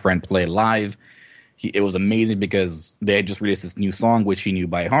saw my friend play live. It was amazing because they had just released this new song, which he knew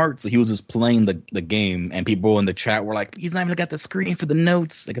by heart. So he was just playing the game, and people in the chat were like, he's not even got the screen for the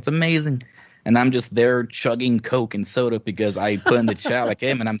notes. Like, it's amazing. And I'm just there chugging Coke and soda because I put in the chat like,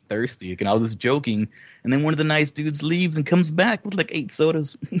 hey, man, I'm thirsty. And I was just joking. And then one of the nice dudes leaves and comes back with like 8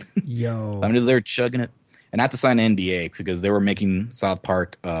 sodas. Yo. I'm just there chugging it. And I had to sign an NDA because they were making South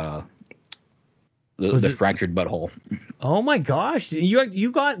Park the fractured butthole. Oh my gosh.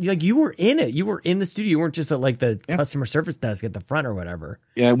 You got, like, you were in it. You were in the studio. You weren't just at like the customer service desk at the front or whatever.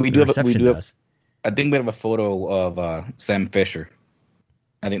 Yeah, we do have I think we have a photo of Sam Fisher.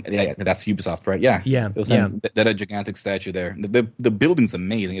 I think that's Ubisoft, right? Yeah. Yeah. That a gigantic statue there. The building's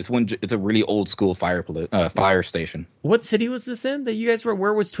amazing. It's a really old school fire station. What city was this in that you guys were?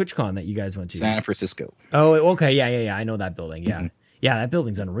 Where was TwitchCon that you guys went to? San Francisco. Oh, okay. Yeah. I know that building. Yeah. Mm-hmm. Yeah, that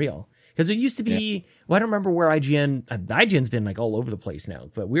building's unreal. Because it used to be, well, I don't remember where IGN's been like all over the place now,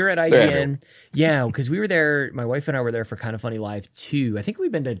 but we were at IGN. Yeah, because we were there, my wife and I were there for Kind of Funny Live 2. I think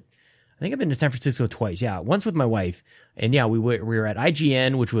I've been to San Francisco twice. Yeah, once with my wife. And yeah, we were at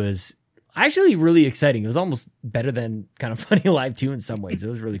IGN, which was actually really exciting. It was almost better than Kind of Funny Live 2 in some ways. It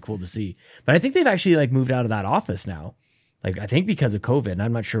was really cool to see. But I think they've actually like moved out of that office now. Like, I think because of COVID, and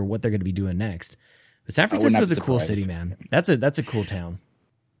I'm not sure what they're going to be doing next. But San Francisco is a cool city, man. That's a cool town.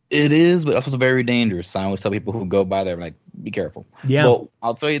 It is, but also very dangerous. So I always tell people who go by there, like, be careful. Yeah. Well,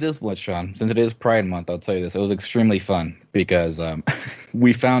 I'll tell you this much, Sean. Since it is Pride Month, I'll tell you this. It was extremely fun because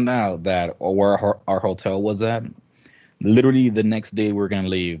we found out that where our hotel was at, literally the next day we were going to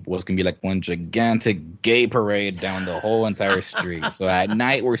leave was going to be like one gigantic gay parade down the whole entire street. So at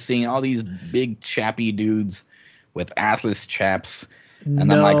night, we're seeing all these big chappy dudes with assless chaps.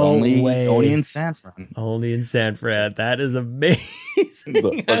 And I'm like, only in San Fran. Only in San Fran. That is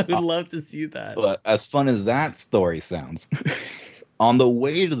amazing. I would love to see that. But as fun as that story sounds, on the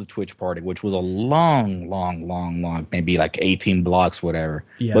way to the Twitch party, which was a long, maybe like 18 blocks, whatever.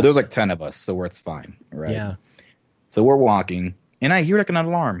 Yeah. But there was like 10 of us, so it's fine, right? Yeah. So we're walking, and I hear like an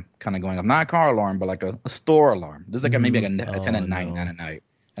alarm kind of going off. Not a car alarm, but like a store alarm. This is like maybe like a 10 at night, 9 at night.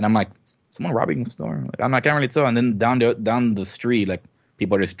 And I'm like, someone robbing the store? Like, I can't really tell. And then down the street, like,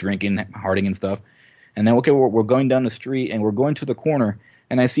 people are just drinking, harding and stuff. And then, okay, we're going down the street, and we're going to the corner,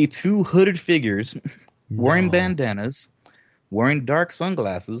 and I see two hooded figures wearing bandanas, wearing dark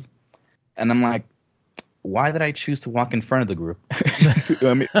sunglasses, and I'm like, why did I choose to walk in front of the group?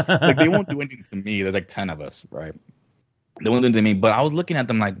 I mean, like, they won't do anything to me. There's like 10 of us, right? They won't do anything to me, but I was looking at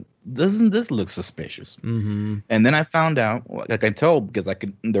them like, doesn't this look suspicious? Mm-hmm. And then I found out, like I tell, because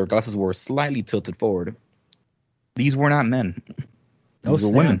their glasses were slightly tilted forward, these were not men. These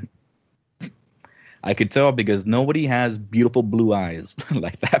were women. I could tell because nobody has beautiful blue eyes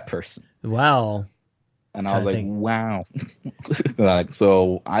like that person. Wow. And I was like, wow. Like,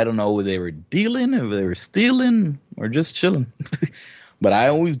 so I don't know if they were dealing, if they were stealing, or just chilling. But I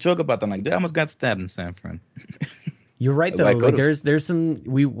always joke about them, like, they almost got stabbed in San Fran. You're right though. Like, there's some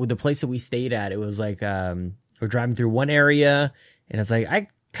the place that we stayed at. It was like we're driving through one area, and it's like I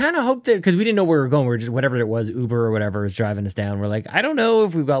kind of hoped that, because we didn't know where we were going. We were just, whatever it was, Uber or whatever was driving us down. We're like, I don't know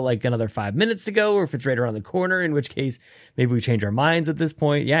if we've got like another 5 minutes to go, or if it's right around the corner. In which case, maybe we change our minds at this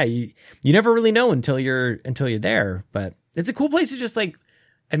point. Yeah, you never really know until you're there. But it's a cool place to just like.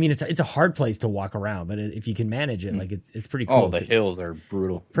 I mean, it's a hard place to walk around, but if you can manage it, like it's pretty cool. Oh, the hills are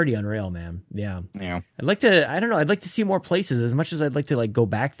brutal. Pretty unreal, man. Yeah. Yeah. I'd like to see more places. As much as I'd like to like go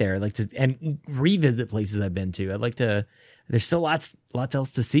back there, I'd like to and revisit places I've been to. I'd like to. There's still lots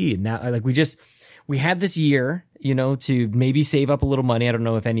else to see. Now, like we had this year, to maybe save up a little money. I don't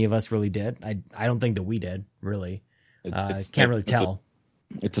know if any of us really did. I don't think that we did really. Can't really tell.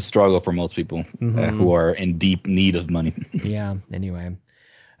 It's a struggle for most people who are in deep need of money. Yeah. Anyway.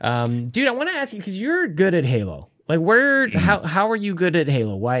 Dude, I want to ask you, because you're good at Halo. Like, how are you good at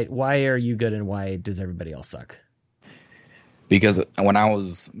Halo? Why are you good, and why does everybody else suck? Because when I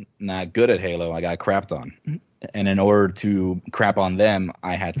was not good at Halo, I got crapped on. And in order to crap on them,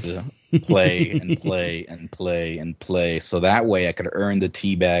 I had to play and play and play and play. So that way I could earn the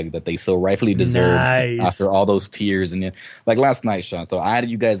teabag that they so rightfully deserve after all those tears. And like last night, Sean, so I had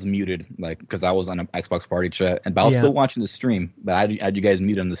you guys muted, like, because I was on an Xbox party chat, but I was still watching the stream, but I had you guys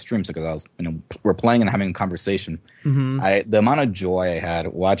muted on the stream, so because I was, we're playing and having a conversation. Mm-hmm. The amount of joy I had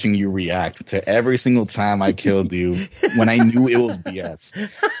watching you react to every single time I killed you when I knew it was BS.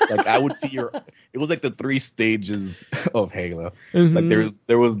 Like, I would see it was like the 3 stages of Halo. Mm-hmm. Like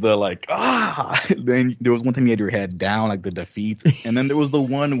there was the like, then there was one time you had your head down, like the defeat, and then there was the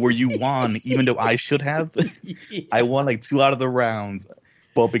one where you won even though I should have. I won like 2 out of the rounds,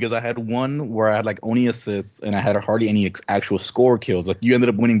 but because I had one where I had like only assists and I had hardly any actual score kills, like you ended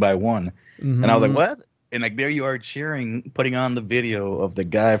up winning by 1. Mm-hmm. And I was like, what? And like there you are cheering, putting on the video of the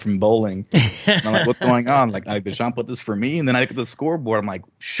guy from bowling. And I'm like, what's going on? Like did Sean put this for me? And then I look at the scoreboard, I'm like,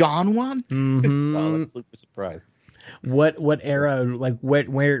 Sean won? Mm-hmm. I was super surprised. What era, like where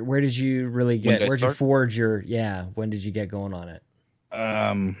did you really get, where'd you forge when did you get going on it?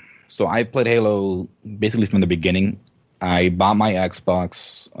 So I played Halo basically from the beginning. I bought my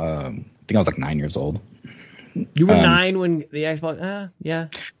Xbox, I think I was like 9 years old. You were 9 when the Xbox, yeah.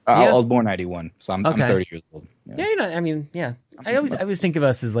 I was born 91, so I'm 30 years old. Yeah. I always think of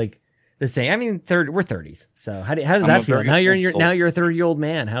us as like the same. I mean, we're 30s. So how does that feel? Now you're a 30-year-old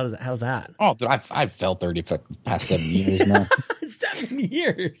man. How's that? Oh, dude, I've felt 30 for the past 7 years now. 7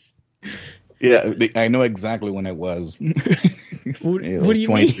 years. Yeah, I know exactly when it was. What do you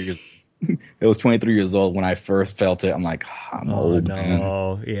mean? It was 23 years old when I first felt it. I'm like, I'm old. No,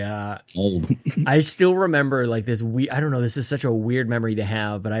 man. Yeah, old. I still remember like this. I don't know. This is such a weird memory to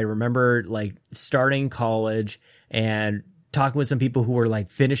have, but I remember like starting college and talking with some people who were like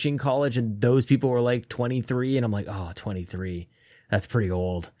finishing college, and those people were like 23, and I'm like, 23, that's pretty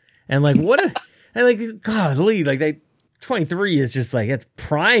old. And like, and like, golly, like 23 is just like, it's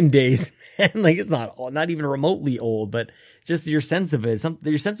prime days, man. Like, it's not even remotely old, but just your sense of it.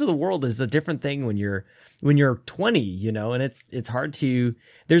 Your sense of the world is a different thing when you're 20, you know, and it's hard to,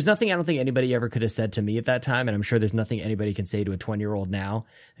 there's nothing I don't think anybody ever could have said to me at that time. And I'm sure there's nothing anybody can say to a 20-year-old now.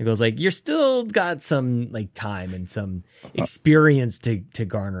 It goes like, you're still got some like time and some experience to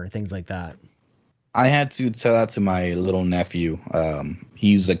garner, things like that. I had to tell that to my little nephew.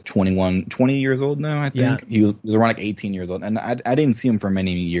 He's like 20 years old now, I think. Yeah. He was around like 18 years old. And I didn't see him for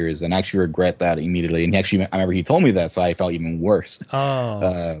many years and I actually regret that immediately. And I remember he told me that, so I felt even worse.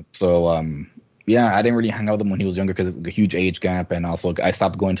 Yeah, I didn't really hang out with him when he was younger because of the huge age gap. And also I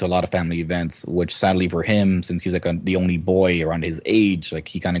stopped going to a lot of family events, which sadly for him, since he's like the only boy around his age, like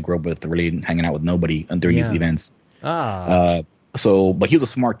he kind of grew up with really hanging out with nobody during these events. But he was a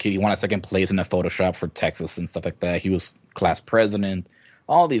smart kid. He won a second place in a Photoshop for Texas and stuff like that. He was class president,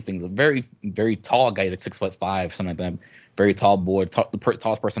 all these things. A very, very tall guy, like 6'5", something like that. Very tall boy, the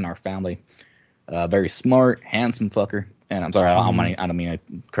tallest person in our family. Very smart, handsome fucker. And I'm sorry, I don't mean to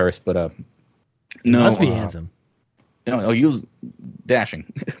curse, but no, must be handsome. No, he was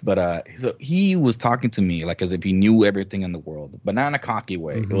dashing, but so he was talking to me like as if he knew everything in the world, but not in a cocky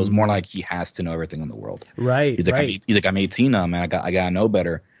way. It was more like he has to know everything in the world. Right. He's like, I'm 18 now, man. I gotta know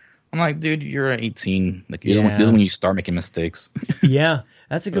better. I'm like, dude, you're 18. Like, this is when you start making mistakes. Yeah,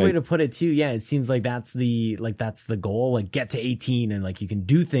 that's a good way to put it too. Yeah, it seems like that's the goal. Like, get to 18 and like you can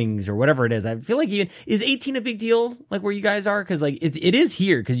do things or whatever it is. I feel like is 18 a big deal? Like where you guys are, because like it is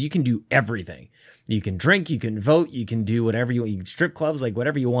here because you can do everything. You can drink, you can vote, you can do whatever you want. You can strip clubs, like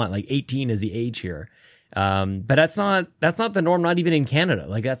whatever you want. Like 18 is the age here. But that's not the norm, not even in Canada.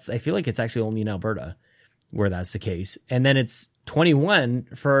 Like I feel like it's actually only in Alberta where that's the case. And then it's 21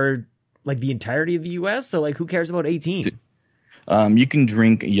 for like the entirety of the US. So like who cares about 18? You can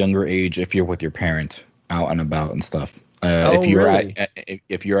drink younger age if you're with your parent out and about and stuff. If you're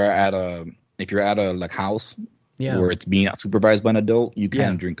at a like house, where it's being supervised by an adult, you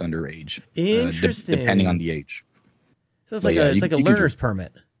can drink underage. Interesting. Depending on the age. So it's like a learner's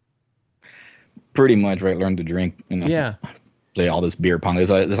permit. Pretty much, right? Learn to drink. You know, play all this beer pong. That's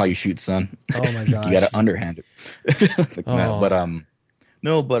how you shoot, son. Oh my gosh. You got to underhand it. Like that.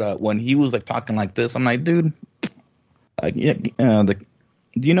 But when he was like talking like this, I'm like, dude, do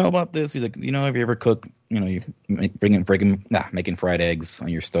you know about this? He's like, you know, have you ever cooked? You know, you making fried eggs on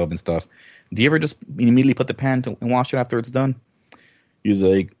your stove and stuff. Do you ever just immediately put the pan and wash it after it's done? He's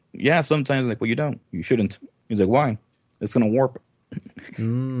like, yeah, sometimes. I'm like, well, you don't. You shouldn't. He's like, why? It's gonna warp.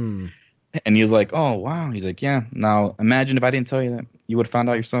 And he's like, oh wow. He's like, yeah. Now imagine if I didn't tell you that, you would have found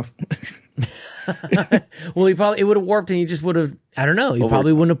out yourself. Well, it would have warped, and he just would have. I don't know. He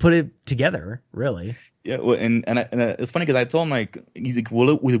probably wouldn't have put it together, really. Yeah, well, and it's funny because I told him, like, he's like, will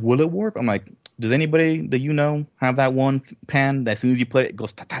it warp? I'm like, does anybody that you know have that one pan that as soon as you put it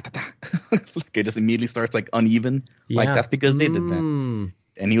goes ta ta ta ta? Like it just immediately starts like uneven. Yeah. Like that's because they did that.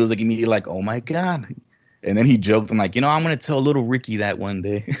 And he was like immediately like, oh my god. And then he joked, I'm like, you know, I'm gonna tell little Ricky that one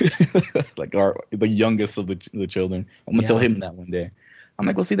day, like the youngest of the children. I'm gonna tell him that one day. I'm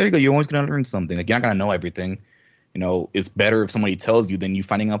like, well, see, there you go. You're always gonna learn something. Like you're not gonna know everything. You know, it's better if somebody tells you than you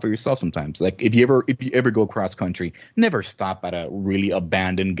finding out for yourself sometimes. Like if you ever go cross country, never stop at a really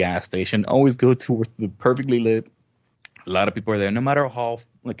abandoned gas station. Always go towards the perfectly lit. A lot of people are there, no matter how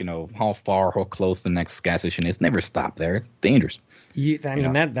far, how close the next gas station is. Never stop there. It's dangerous.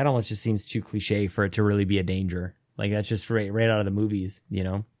 That almost just seems too cliche for it to really be a danger. Like that's just right out of the movies, you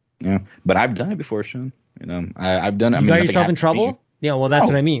know? Yeah, but I've done it before, Sean. You know, I've done it. You got yourself in trouble? Yeah, well, that's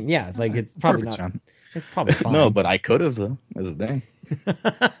what I mean. Yeah, it's like it's probably not. Sean. It's probably fine. No, but I could have though. As a thing.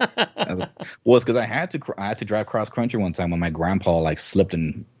 Well, it's because I had to drive cross country one time when my grandpa like slipped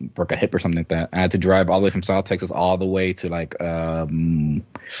and broke a hip or something like that. I had to drive all the way from South Texas all the way to like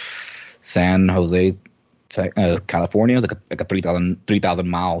San Jose, California. It was like a 3,000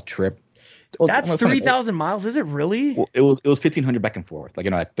 mile trip. That's 3,000 miles. Is it really? Well, it was 1,500 back and forth. Like,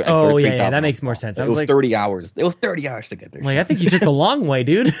 you know, like that makes more sense. It was like 30 hours. It was 30 hours to get there. Like, I think you took the long way,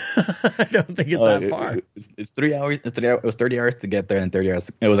 dude. I don't think it's that far. It's 3 hours. It was 30 hours to get there and 30 hours.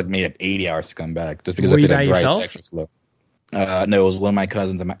 It was like maybe 80 hours to come back. Just because I had to drive extra slow. No, it was one of my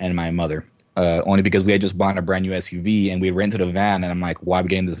cousins and my mother. Only because we had just bought a brand new SUV and we rented a van. And I'm like, why are we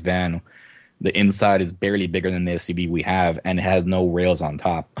getting this van? The inside is barely bigger than the SUV we have, and it has no rails on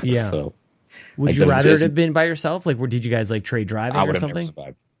top. Yeah. So. Would you rather it have been by yourself? Like, did you guys like trade driving or something?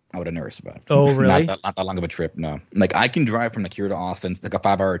 I would have never survived. Oh, really? Not that long of a trip, no. Like, I can drive from like here to Austin, like a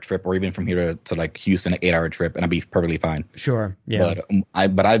 5-hour trip, or even from here to like Houston, an 8-hour trip, and I'd be perfectly fine. Sure, yeah.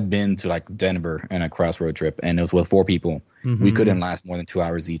 But I've been to like Denver and a crossroad trip, and it was with 4 people. We couldn't last more than 2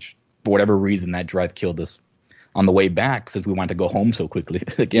 hours each. For whatever reason, that drive killed us. on the way back since we wanted to go home so quickly.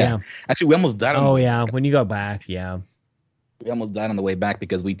 Like, Yeah. Actually, we almost died. Oh yeah, when you go back, yeah. We almost died on the way back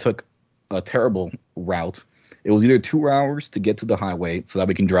because we took a terrible route. It was either 2 hours to get to the highway so that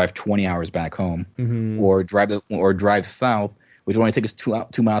we can drive 20 hours back home, or drive south, which would only take us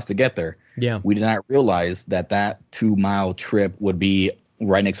 2 miles to get there. Yeah. We did not realize that 2-mile trip would be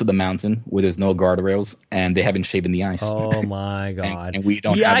right next to the mountain where there's no guardrails and they haven't shaven the ice. Oh my god. and we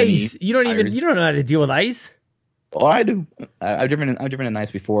don't the have ice. any You don't tires. know how to deal with ice. Oh, I do. I've driven in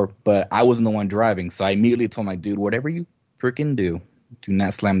ice before, but I wasn't the one driving, so I immediately told my dude, whatever you freaking do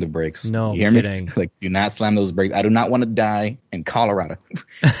not slam the brakes. No you hear kidding. me? Like, do not slam those brakes. I do not want to die in Colorado.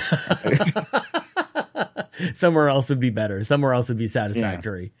 Somewhere else would be better. Somewhere else would be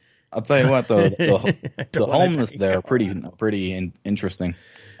satisfactory. I'll tell you what, though, the Don't wanna homeless take there are pretty interesting.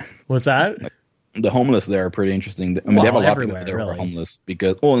 What's that? The homeless there are pretty interesting. I mean, they have a lot of people everywhere, there who are really. homeless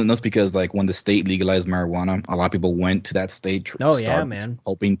and that's because like when the state legalized marijuana, a lot of people went to that state.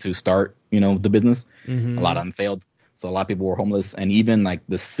 Hoping to start, the business. A lot of them failed, so a lot of people were homeless. And even like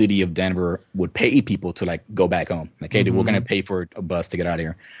the city of Denver would pay people to like go back home. Like, hey, dude, we're gonna pay for a bus to get out of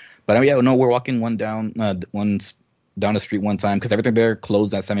here. But we're walking one down the street one time because everything there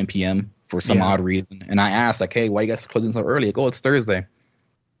closed at 7 p.m. for some odd reason. And I asked, like, hey, why you guys closing so early? Like, oh, it's Thursday.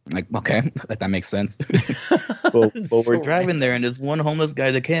 I'm like, okay, like, that makes sense. but we're driving there, and there's one homeless guy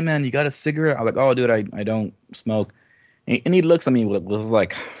like, hey, man, you got a cigarette? I'm like, oh, dude, I don't smoke. And he looks at me with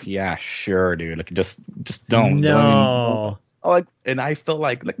like, yeah, sure, dude. Like, just don't. No. And I felt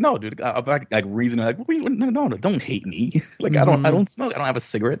like no, dude. I'm like reasoning, like, no, don't hate me. Like, I don't smoke. I don't have a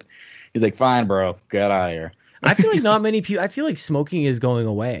cigarette. He's like, fine, bro, get out of here. I feel like not many people. I feel like smoking is going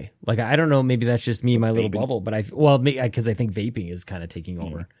away. Like, I don't know. Maybe that's just me, my little bubble. But because I think vaping is kind of taking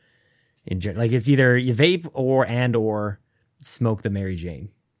over. Like, it's either you vape or smoke the Mary Jane.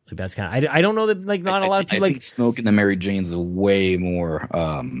 Like, that's kind of. I don't know that, like, not a lot of people I like think smoking the Mary Jane's a way more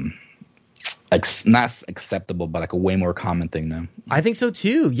not acceptable, but like a way more common thing now. I think so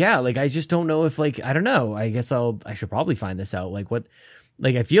too. Yeah. Like, I just don't know if, like, I don't know. I guess I should probably find this out. Like, what.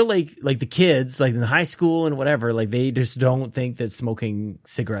 Like, I feel like the kids, like in high school and whatever, like they just don't think that smoking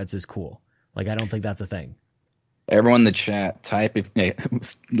cigarettes is cool. Like, I don't think that's a thing. Everyone in the chat,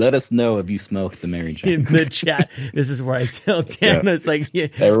 let us know if you smoke the Mary Jane. In the chat, this is where I tell Dan, it's like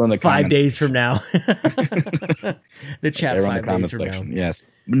everyone in the 5 days section. from now. The chat everyone 5 in the comment days from section. now. Yes.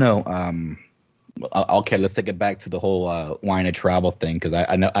 No. Okay, let's take it back to the whole wine and travel thing because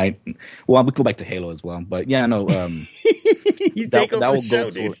I know we go back to Halo as well, but yeah, no. You take over the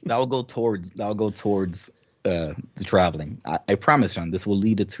show, dude. That will go towards the traveling. I promise, Sean, this will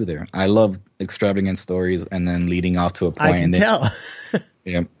lead it to there. I love extravagant stories and then leading off to a point. I can tell.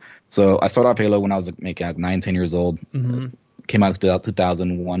 Yeah. So I started off Halo when I was like 9-10 years old. Came out in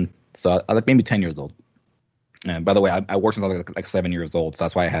 2001, so I was like maybe 10 years old. And by the way, I worked since I was like 7 years old, so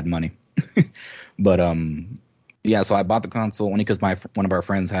that's why I had money. But yeah, so I bought the console only because one of our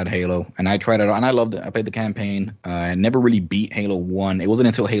friends had Halo, and I tried it out, and I loved it. I played the campaign. I never really beat Halo 1. It wasn't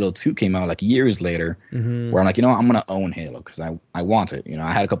until Halo 2 came out, like years later, where I'm like, I'm going to own Halo because I want it.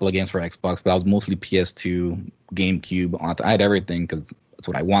 I had a couple of games for Xbox, but I was mostly PS2, GameCube. I had everything because that's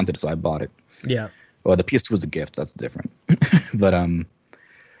what I wanted, so I bought it. Yeah. Well, the PS2 was a gift. That's different. But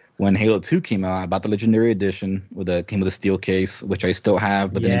when Halo 2 came out, I bought the Legendary Edition came with a steel case, which I still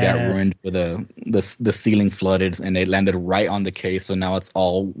have, but then it got ruined with the ceiling flooded and it landed right on the case, so now it's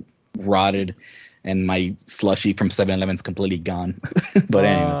all rotted and my slushie from 7-Eleven is completely gone. But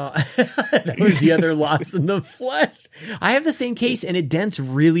anyways. That was the other loss in the flesh. I have the same case and it dents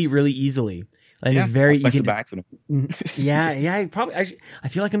really, really easily. And it's very you can accident. I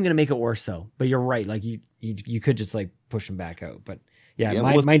feel like I'm gonna make it worse though. But you're right. Like you could just like push them back out. But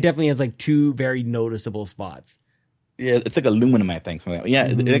mine definitely has like two very noticeable spots. Yeah, it's like aluminum, I think. So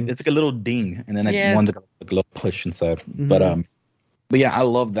it's like a little ding, and then one's like a little push inside. Mm-hmm. But yeah, I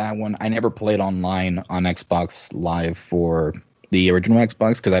love that one. I never played online on Xbox Live for the original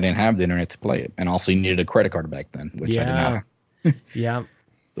Xbox because I didn't have the internet to play it, and also you needed a credit card back then, which I did not have. Yeah.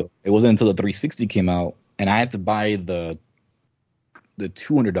 So it wasn't until the 360 came out, and I had to buy the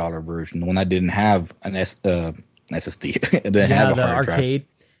 $200 version, the one that didn't have an SSD. It didn't have a hard arcade. Drive.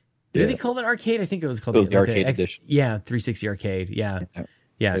 Did they call it arcade? I think it was called the arcade edition. Yeah, 360 arcade. Yeah.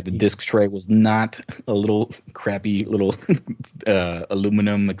 The disc tray was not a little crappy little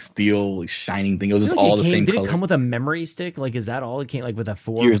aluminum, like steel, shining thing. It was just all the same color. Did it come with a memory stick? Like, is that all? It came like with a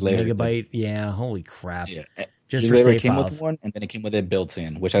 4 megabyte? Yeah. Holy crap. Yeah. Just for save came files. With one, and then it came with it built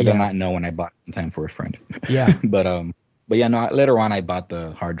in, which I did not know when I bought it in time for a friend. Yeah. But yeah, no. Later on, I bought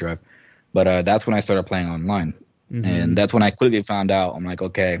the hard drive, but that's when I started playing online, and that's when I quickly found out. I'm like,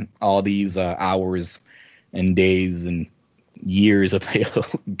 okay, all these hours and days and years of Halo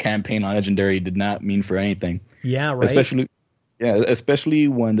campaign on Legendary did not mean for anything. Yeah, right. Especially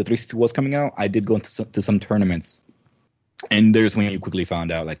when the 360 was coming out, I did go into some tournaments. And there's when you quickly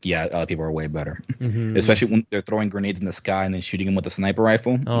found out, like, other people are way better. Mm-hmm. Especially when they're throwing grenades in the sky and then shooting them with a sniper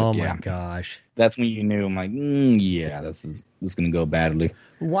rifle. Oh, my gosh. That's when you knew, I'm like, this is going to go badly.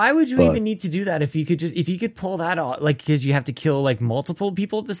 Why would you even need to do that if you could pull that off? Like, because you have to kill, like, multiple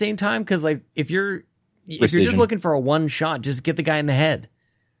people at the same time? Because, like, if you're just looking for a one shot, just get the guy in the head.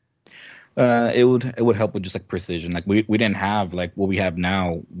 It would help with just like precision. Like we didn't have like what we have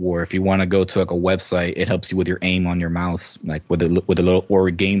now, where if you want to go to like a website, it helps you with your aim on your mouse, like with the little or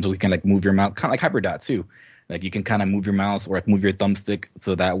games where you can like move your mouse, kind of like Hyperdot too. Like you can kind of move your mouse or like move your thumbstick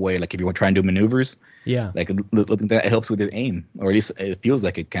so that way, like if you want to try and do maneuvers, like that, it helps with your aim, or at least it feels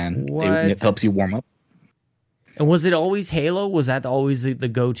like it can. It helps you warm up. And was it always Halo? Was that always the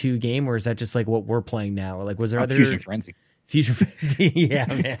go-to game, or is that just like what we're playing now? Or like was there other Fusion Frenzy? Fusion Frenzy, yeah,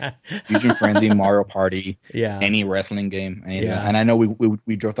 man. Fusion Frenzy, Mario Party, yeah, any wrestling game, anything. Yeah. And I know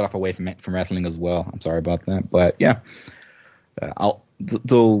we drifted off away from wrestling as well. I'm sorry about that, but yeah.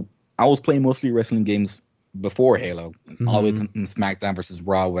 Though I was playing mostly wrestling games before Halo, always in SmackDown versus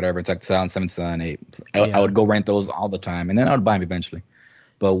Raw, whatever. It's like 2007, 2008. I would go rent those all the time, and then I would buy them eventually.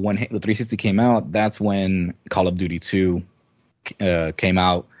 But when the 360 came out, that's when Call of Duty 2 came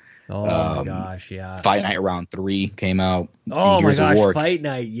out. Oh my gosh, yeah. Fight Night Round 3 came out. Oh my gosh, Fight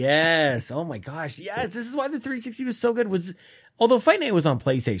Night, yes. Oh my gosh, yes. This is why the 360 was so good. Although Fight Night was on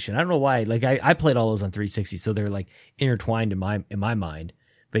PlayStation, I don't know why. Like I played all those on 360, so they're like intertwined in my mind.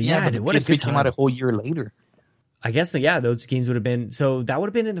 But but what a good time. Came out a whole year later. I guess those games would have been. So that would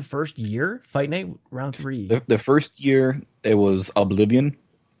have been in the first year, Fight Night Round 3. The first year it was Oblivion,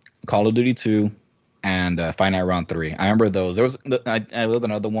 Call of Duty 2. And Fight Night Round 3. I remember those. There was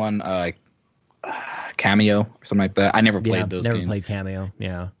another one, Cameo or something like that. I never played those games. Never played Cameo.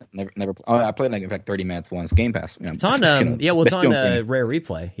 Yeah. Never. I played like 30 minutes once. Game Pass. You know, it's on. It's on Rare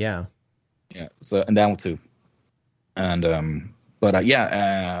Replay. Yeah. Yeah. So and that one too. And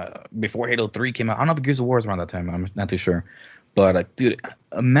before Halo 3 came out, I don't know if Gears of War was around that time. I'm not too sure. But dude,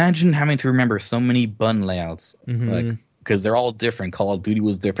 imagine having to remember so many button layouts. Like. Because they're all different. Call of Duty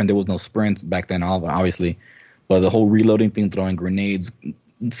was different. There was no sprint back then, obviously. But the whole reloading thing, throwing grenades,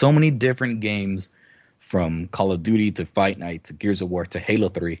 so many different games from Call of Duty to Fight Night to Gears of War to Halo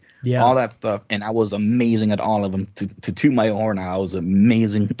 3. Yeah. All that stuff. And I was amazing at all of them. To toot my horn, I was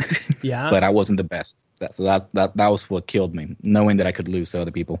amazing. Yeah. But I wasn't the best. That was what killed me, knowing that I could lose to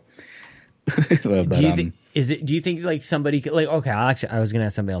other people. Do you think like somebody like, okay, I was gonna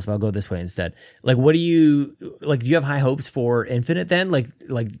ask somebody else, but I'll go this way instead. Like, do you have high hopes for Infinite then? Like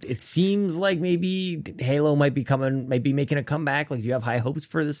it seems like maybe Halo might be making a comeback. Like, do you have high hopes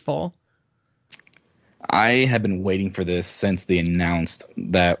for this fall? I have been waiting for this since they announced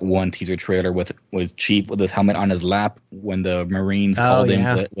that one teaser trailer with Chief with his helmet on his lap when the Marines called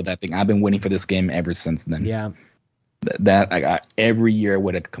him with that thing. I've been waiting for this game ever since then. Yeah. Every year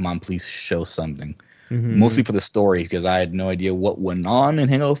would have come on, please show something. Mostly for the story, because I had no idea what went on in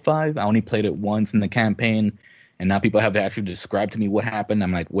Halo 5. I only played it once in the campaign, and now people have to actually describe to me what happened.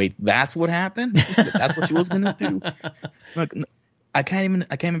 I'm like, wait, that's what happened? That's what she was gonna do? Like, I can't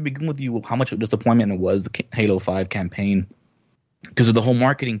even begin with you how much of a disappointment it was, the Halo 5 campaign, because of the whole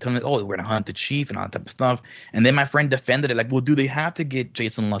marketing telling me, oh, we're gonna hunt the Chief and all that type of stuff. And then my friend defended it, like, well, do they have to get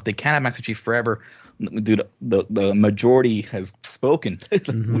Jason Luck? They can't have Master Chief forever. Dude, the majority has spoken.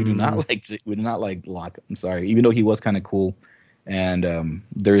 We do not like Locke. I'm sorry, even though he was kind of cool, and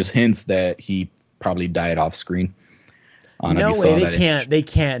there's hints that he probably died off screen. No way, they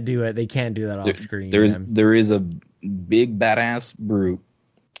can't do it. They can't do that off screen. There is a big badass brute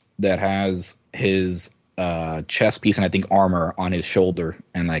that has his chest piece and I think armor on his shoulder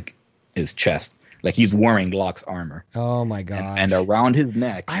and like his chest. Like he's wearing Locke's armor. Oh my god! And around his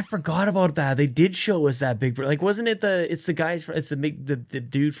neck. I forgot about that. They did show us that big. Like, wasn't it the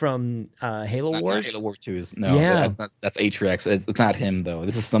dude from Halo Wars? Not Halo War 2. No, yeah. That's Atriox. It's not him though.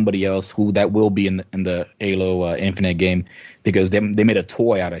 This is somebody else who that will be in the Halo Infinite game, because they made a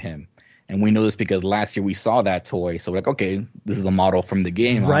toy out of him. And we know this because last year we saw that toy. So we're like, okay, this is a model from the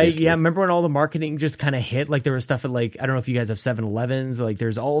game. Right, obviously. Yeah. Remember when all the marketing just kind of hit? Like there was stuff at like, I don't know if you guys have 7-Elevens. Like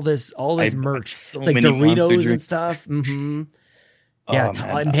there's all this merch. So it's like Doritos and stuff. Mm-hmm. Yeah,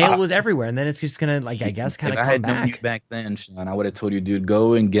 man. and Halo was everywhere, and then it's just gonna, like, I guess, kind If of I come had known you back. back then, Sean, I would have told you, dude,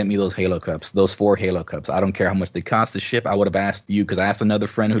 go and get me those Halo cups, those 4 Halo cups. I don't care how much they cost to ship. I would have asked you because I asked another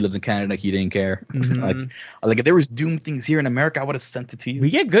friend who lives in Canada. He didn't care. Like if there was Doom things here in America, I would have sent it to you. We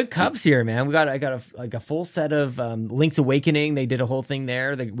get good cups here, man. I got a full set of Link's Awakening. They did a whole thing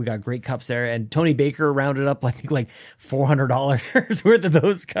there. We got great cups there, and Tony Baker rounded up, I think, like $400 worth of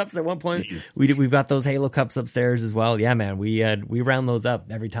those cups at one point. We've got those Halo cups upstairs as well. Yeah, man. We round those up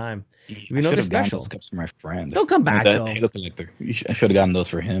every time. We know they're special. Those cups for my friend. They'll come back, though. Halo collector. I should have gotten those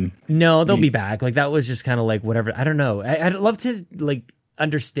for him. No, they'll be back. Like, that was just kind of like whatever. I don't know. I'd love to, like,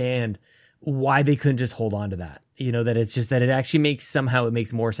 understand why they couldn't just hold on to that. You know, that it's just that it actually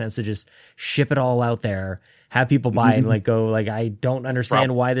makes more sense to just ship it all out there, have people buy and like go, like, I don't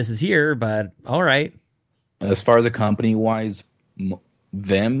understand why this is here, but all right. As far as the company wise,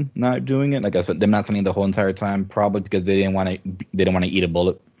 them not doing it, like I said, them not sending the whole entire time, probably because they didn't want to eat a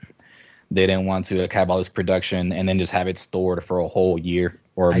bullet. They didn't want to have all this production and then just have it stored for a whole year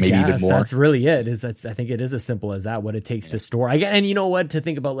or maybe even more. That's really it. I think it is as simple as that. What it takes to store. And you know what? To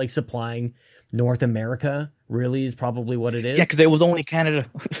think about, like, supplying North America really is probably what it is. Yeah, because it was only Canada.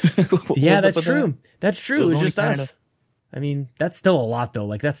 Yeah, that's true. That's true. It was just Canada. us. I mean, that's still a lot, though.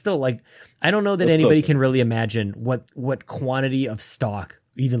 Like, that's still, like, I don't know that anybody can really imagine what quantity of stock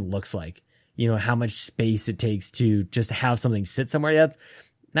even looks like. You know, how much space it takes to just have something sit somewhere.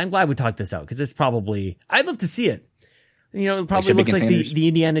 I'm glad we talked this out, because it's probably, I'd love to see it. You know, it probably looks like the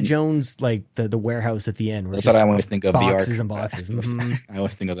Indiana Jones, like the warehouse at the end. Where that's what I always think of. Boxes the and boxes. I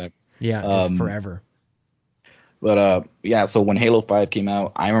always think of that. Yeah, just forever. But yeah. So when Halo 5 came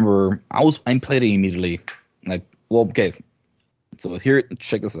out, I remember I played it immediately. Like, well, okay. So here,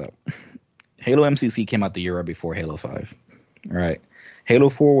 check this out. Halo MCC came out the year right before Halo 5. All right. Halo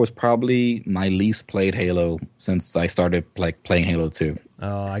 4 was probably my least played Halo since I started playing Halo 2.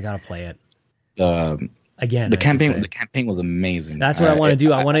 Oh, I gotta play it. Again, the campaign was amazing. That's what I want to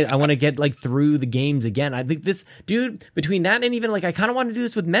do. I want to get, like, through the games again. I think this, dude, between that and even, like, I kind of want to do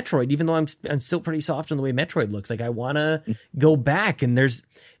this with Metroid, even though I'm still pretty soft on the way Metroid looks. Like, I want to go back, and there's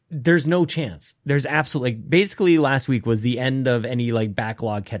no chance. There's absolutely, like, basically last week was the end of any, like,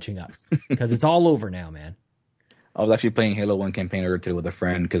 backlog catching up, because it's all over now, man. I was actually playing Halo 1 campaign earlier today with a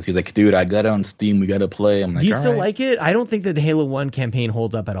friend because he's like, dude, I got it on Steam. We got to play. I'm like, do you still like it? I don't think that the Halo 1 campaign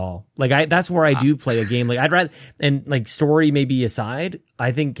holds up at all. Like, that's where I do play a game. Like, I'd rather, and, like, story maybe aside,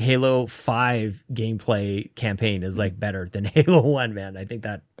 I think Halo 5 gameplay campaign is, like, better than Halo 1, man. I think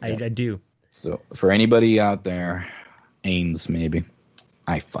that I do. So for anybody out there, Ains maybe,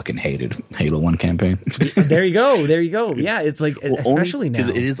 I fucking hated Halo 1 campaign. There you go. Yeah, it's like, especially now.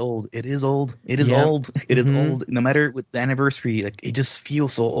 Because it is old. It is old. No matter with the anniversary, like, it just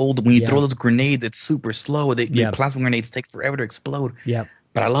feels so old. When you throw those grenades, it's super slow. The plasma grenades take forever to explode. Yeah.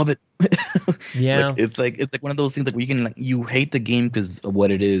 But I love it. Yeah. Like, it's like one of those things, like, where you can, like, you hate the game because of what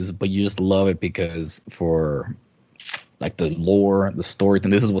it is, but you just love it because for, like, the lore, the story,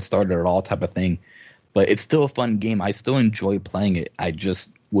 and this is what started it all type of thing. But it's still a fun game. I still enjoy playing it. I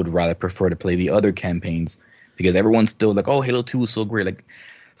just would rather prefer to play the other campaigns because everyone's still like, "Oh, Halo 2 was so great." Like,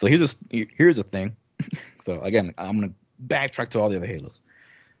 so here's the thing. So again, I'm gonna backtrack to all the other Halos.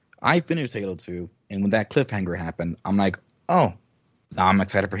 I finished Halo 2, and when that cliffhanger happened, I'm like, "Oh, now I'm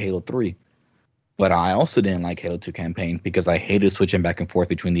excited for Halo 3." But I also didn't like Halo 2 campaign because I hated switching back and forth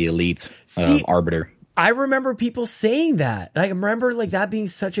between the Elite Arbiter. I remember people saying that. I remember, like, that being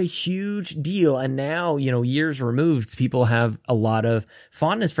such a huge deal. And now, you know, years removed, people have a lot of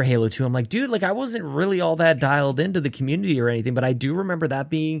fondness for Halo 2. I'm like, dude, like, I wasn't really all that dialed into the community or anything, but I do remember that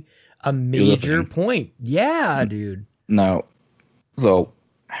being a major point. Yeah, dude. No. So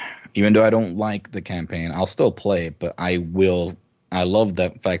even though I don't like the campaign, I'll still play it, but I love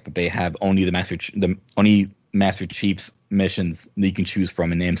the fact that they have only the Master Chief's missions that you can choose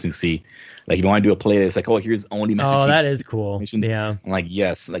from in the MCC. Like, if you want to do a play, it's like, oh, here's only Master Chief's. Oh, that is cool. Missions. Yeah. I'm like,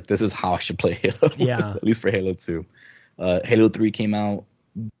 yes, like, this is how I should play Halo. Yeah. At least for Halo 2. Halo 3 came out.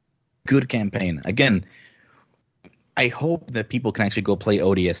 Good campaign. Again, I hope that people can actually go play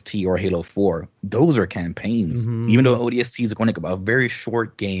ODST or Halo 4. Those are campaigns. Mm-hmm. Even though ODST is going to be a very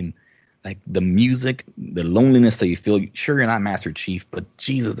short game, like, the music, the loneliness that you feel. Sure, you're not Master Chief, but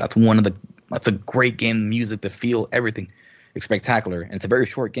Jesus, that's a great game. The music, the feel, everything. It's spectacular. And it's a very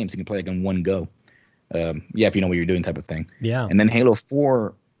short game, so you can play it in one go. If you know what you're doing type of thing. Yeah. And then Halo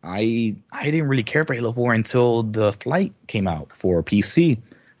 4, I didn't really care for Halo 4 until the Flight came out for PC.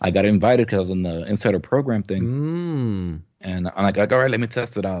 I got invited because I was in the Insider Program thing. And I'm like, all right, let me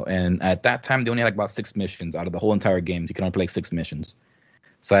test it out. And at that time, they only had like about 6 missions out of the whole entire game. You can only play 6 missions.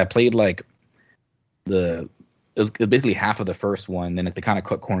 So I played like the was basically half of the first one. Then like, they kind of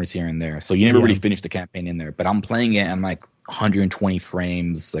cut corners here and there, so you never really finished the campaign in there. But I'm playing it on like 120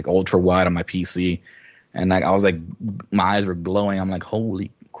 frames, like ultra wide on my PC, and like I was like, my eyes were glowing. I'm like,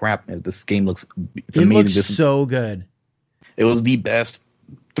 holy crap, this game looks amazing. Looks so good. It was the best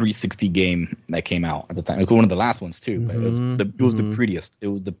 360 game that came out at the time. It was one of the last ones too, but it was the prettiest. It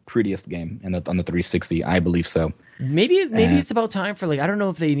was the prettiest game on the 360, I believe so. Maybe it's about time for like, I don't know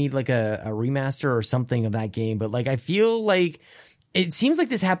if they need like a remaster or something of that game, but like I feel like it seems like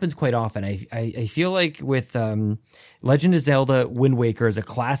this happens quite often. I feel like with Legend of Zelda Wind Waker is a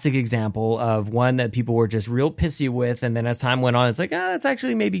classic example of one that people were just real pissy with, and then as time went on, it's like, that's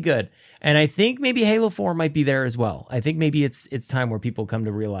actually maybe good. And I think maybe Halo 4 might be there as well. I think maybe it's time where people come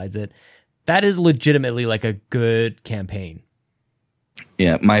to realize that is legitimately like a good campaign.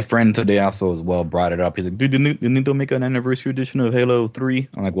 Yeah, my friend today also as well brought it up. He's like, dude, didn't they make an anniversary edition of Halo 3?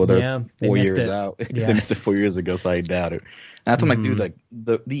 I'm like, well, they're 4 years out. Yeah. They missed it 4 years ago, so I doubt it. And I told him, like, dude, like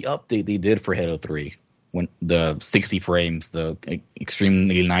the update they did for Halo 3, when the 60 frames, the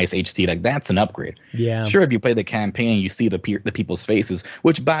extremely nice HD, like that's an upgrade. Yeah. Sure, if you play the campaign, you see the people's faces,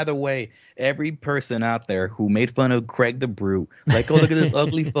 which, by the way, every person out there who made fun of Craig the Brute, like, oh, look at this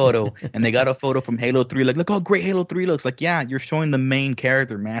ugly photo, and they got a photo from Halo 3, like, look how great Halo 3 looks. Like, yeah, you're showing the main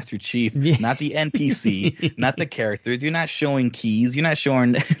character, Master Chief, not the NPC, not the characters. You're not showing Keys. You're not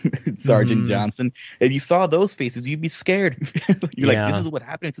showing Sergeant Johnson. If you saw those faces, you'd be scared. You're like, this is what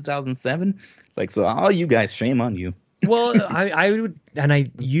happened in 2007? Like, so all you guys, shame on you. Well, I would, and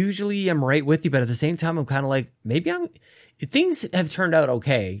I usually am right with you, but at the same time, I'm kind of like, maybe things have turned out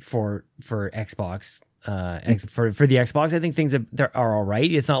okay for Xbox, for the Xbox. I think things are all right.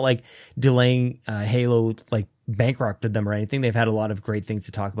 It's not like delaying Halo like bankrupted them or anything. They've had a lot of great things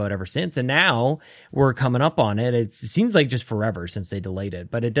to talk about ever since, and now we're coming up on it. It seems like just forever since they delayed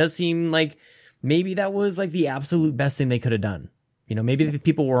it, but it does seem like maybe that was like the absolute best thing they could have done. You know, maybe the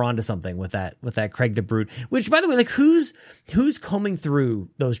people were onto something with that Craig the Brute, which, by the way, like who's combing through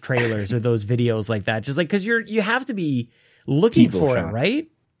those trailers or those videos like that? Just like, cause you have to be looking for it, right?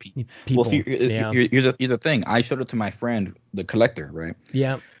 People. Well, see, here's the thing. I showed it to my friend, the collector, right?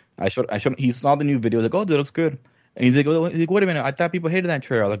 Yeah. I showed. He saw the new video. Like, oh, dude, looks good. And he's like, wait a minute. I thought people hated that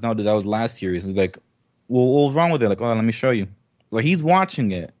trailer. I was like, no, dude, that was last year. He's like, well, what was wrong with it? Like, oh, let me show you. So he's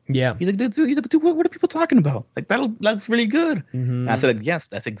watching it. Yeah. He's like, dude, what are people talking about? Like, that's really good. Mm-hmm. And I said, like, yes,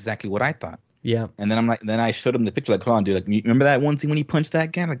 that's exactly what I thought. Yeah. And then then I showed him the picture. Like, hold on, dude. Like, you remember that one scene when he punched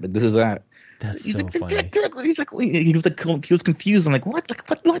that guy? Like this is that. That's he's so like, funny. He was confused. I'm like, what?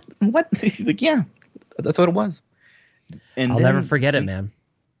 Like, what? He's like, yeah, that's what it was. And I'll never forget it, man.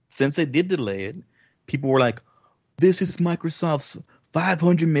 Since they did delay it, people were like, this is Microsoft's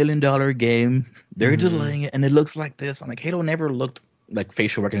 $500 million game. They're delaying it, and it looks like this. I'm like, Halo never looked like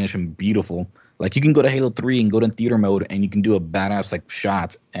facial recognition beautiful. Like, you can go to Halo 3 and go to theater mode, and you can do a badass like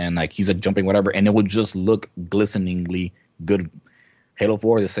shot, and like he's like jumping whatever, and it will just look glisteningly good. Halo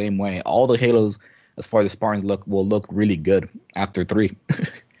 4 the same way. All the Halos, as far as the Spartans will look really good after 3.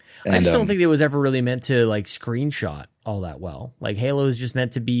 And, I just don't think it was ever really meant to like screenshot all that well. Like Halo is just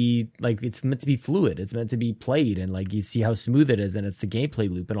meant to be like, it's meant to be fluid. It's meant to be played, and like you see how smooth it is, and it's the gameplay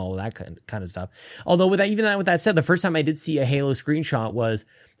loop and all of that kind of stuff. Although with that said, the first time I did see a Halo screenshot was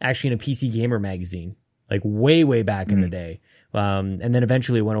actually in a PC Gamer magazine, like way back in the day. And then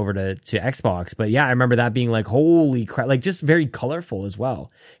eventually it went over to Xbox. But yeah, I remember that being like, holy crap, like just very colorful as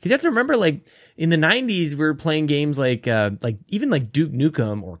well. Cause you have to remember, like in the 90s, we were playing games like even like Duke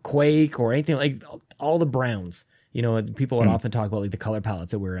Nukem or Quake or anything, like all the browns, you know, people would often talk about like the color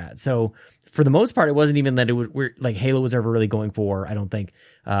palettes that we were at. So for the most part, it wasn't even that like Halo was ever really going for, I don't think,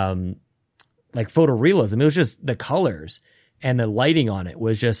 like photorealism. It was just the colors and the lighting on it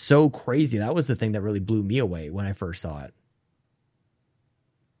was just so crazy. That was the thing that really blew me away when I first saw it.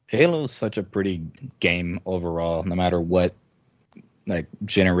 Halo is such a pretty game overall, no matter what like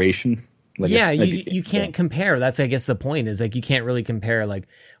generation. Like yeah, you can't compare. That's, I guess, the point is like you can't really compare. Like,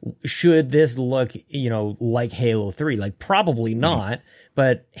 should this look, you know, like Halo 3? Like, probably not.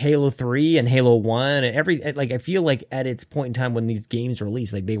 But Halo 3 and Halo 1 and I feel like at its point in time when these games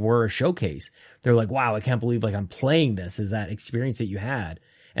released, like they were a showcase. They're like, wow, I can't believe like I'm playing this. Is that experience that you had?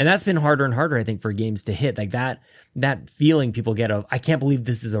 And that's been harder and harder, I think, for games to hit. Like that feeling people get of, I can't believe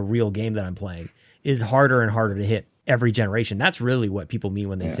this is a real game that I'm playing, is harder and harder to hit every generation. That's really what people mean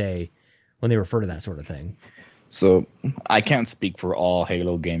when they say, when they refer to that sort of thing. So I can't speak for all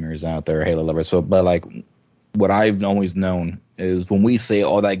Halo gamers out there, Halo lovers, but like what I've always known is when we say,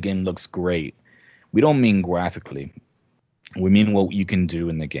 oh, that game looks great, we don't mean graphically. We mean what you can do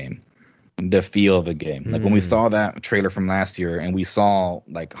in the game. the feel of a game. Like when we saw that trailer from last year, and we saw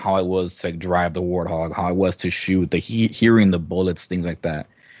like how it was to like, drive the Warthog, how it was to shoot, the hearing the bullets, things like that.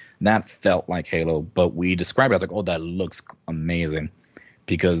 That felt like Halo, but we described it as like, oh, that looks amazing,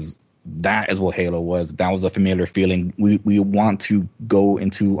 because that is what Halo was. That was a familiar feeling. We want to go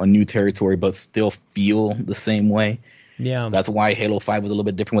into a new territory, but still feel the same way. Yeah, that's why Halo 5 was a little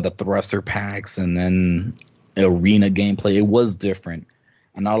bit different with the thruster packs and then arena gameplay. It was different.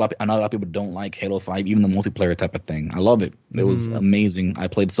 I know a lot of people don't like Halo 5, even the multiplayer type of thing. I love it. It was amazing. I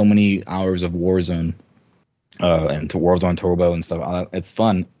played so many hours of Warzone and to Warzone Turbo and stuff. It's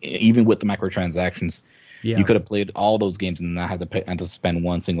fun, even with the microtransactions. Yeah. You could have played all those games and not have to spend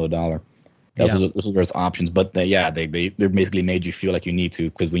 $1 single dollar. This was there's options, but they basically made you feel like you need to,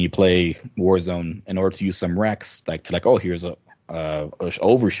 because when you play Warzone, in order to use some Rex, here's a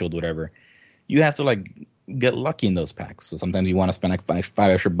overshield, whatever, you have to like get lucky in those packs. So sometimes you want to spend like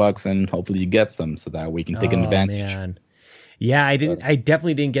five extra bucks, and hopefully you get some, so that way you can take an advantage. Man. Yeah, I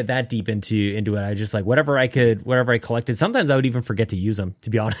definitely didn't get that deep into it. I just like whatever I collected. Sometimes I would even forget to use them, to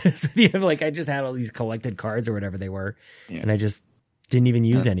be honest with you. Like I just had all these collected cards or whatever they were, and I just didn't even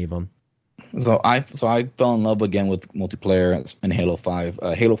use any of them. So I fell in love again with multiplayer in Halo 5.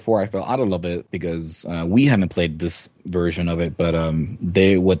 Halo 4 I fell out of love with it because we haven't played this version of it, but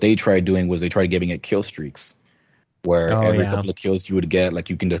what they tried doing was they tried giving it kill streaks, where every couple of kills you would get, like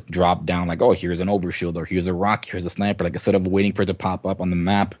you can just drop down like, oh, here's an overshield, or here's a rock, here's a sniper. Like instead of waiting for it to pop up on the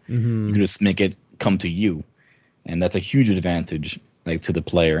map, you can just make it come to you, and that's a huge advantage like to the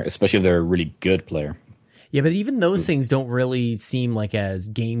player, especially if they're a really good player. Yeah, but even those things don't really seem like as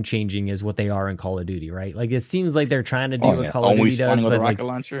game changing as what they are in Call of Duty, right? Like it seems like they're trying to do what Call of Duty does, with but a like rocket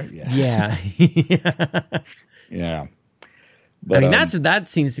launcher. Yeah. But, I mean, that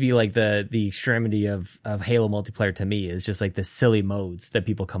seems to be like the extremity of Halo multiplayer to me, is just like the silly modes that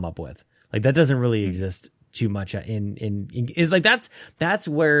people come up with. Like that doesn't really exist too much in is like that's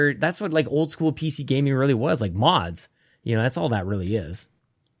what like old school PC gaming really was, like mods. You know, that's all that really is.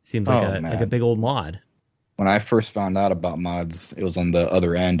 Seems like a big old mod. When I first found out about mods, it was on the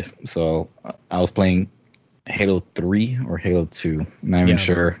other end. So I was playing Halo 3 or Halo 2. Not even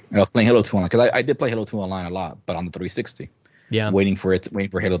sure. I was playing Halo 2 online, because I did play Halo 2 online a lot, but on the 360. Yeah. Waiting for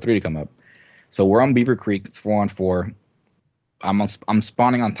Halo 3 to come up. So we're on Beaver Creek. It's 4-on-4. I'm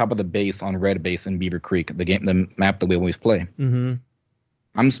spawning on top of the base on Red Base in Beaver Creek, the map that we always play. Mm-hmm.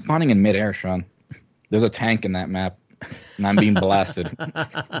 I'm spawning in midair, Sean. There's a tank in that map, and I'm being blasted.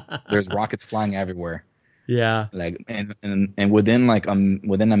 There's rockets flying everywhere. Yeah. Like and within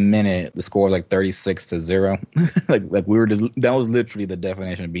a minute, the score was like 36-0. like we were that was literally the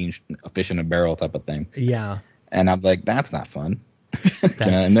definition of being a fish in a barrel type of thing. Yeah. And I'm like, that's not fun.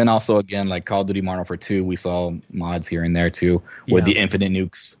 And then also again, like Call of Duty Modern Warfare 2, we saw mods here and there too, with the infinite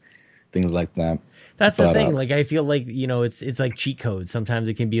nukes, things like that. That's the thing. Like I feel like, you know, it's like cheat codes. Sometimes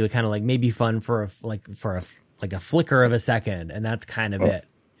it can be kind of like maybe fun for a flicker of a second, and that's kind of it.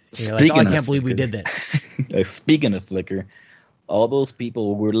 You're like, I can't believe we did that. Speaking of flicker, all those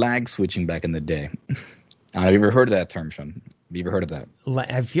people were lag switching back in the day. Have you ever heard of that term, Sean? Have you ever heard of that?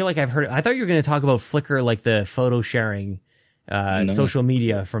 I feel like I've heard it. I thought you were going to talk about Flickr, like the photo sharing social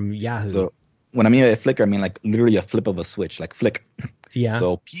media from Yahoo. So when I mean a flicker, I mean like literally a flip of a switch, like flick. Yeah.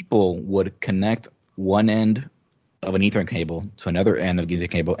 So people would connect one end of an Ethernet cable to another end of the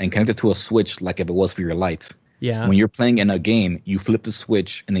Ethernet cable and connect it to a switch, like if it was for your light. Yeah. When you're playing in a game, you flip the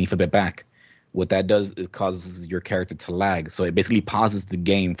switch and then you flip it back. What that does, it causes your character to lag. So it basically pauses the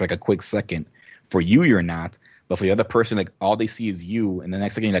game for like a quick second. For you, you're not. But for the other person, like all they see is you. And the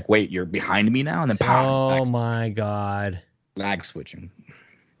next second, you're like, wait, you're behind me now? And then pow. Oh, my God. Lag switching.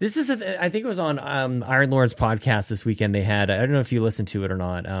 This is, I think it was on Iron Lord's podcast this weekend. They had, I don't know if you listened to it or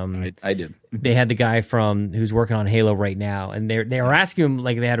not. I did. They had the guy who's working on Halo right now, and they were asking him,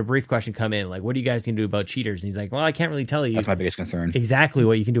 like, they had a brief question come in, like, what are you guys going to do about cheaters? And he's like, well, I can't really tell you. That's my biggest concern. Exactly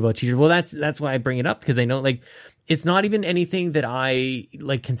what you can do about cheaters. Well, that's why I bring it up, because I know, like, it's not even anything that I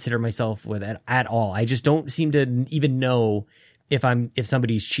like consider myself with at all. I just don't seem to even know if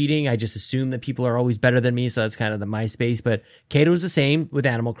somebody's cheating. I just assume that people are always better than me, so that's kind of my space. But Kato's the same with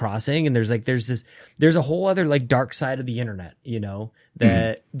Animal Crossing, and there's a whole other like dark side of the internet, you know,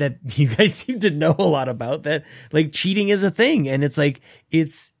 that you guys seem to know a lot about, that like cheating is a thing, and it's like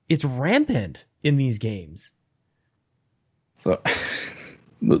it's rampant in these games. So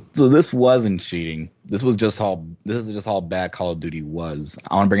this wasn't cheating. This is just how bad Call of Duty was.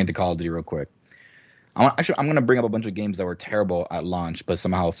 I want to bring it to Call of Duty real quick. I'm going to bring up a bunch of games that were terrible at launch, but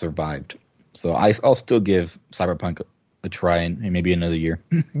somehow survived. So I'll still give Cyberpunk a try in maybe another year.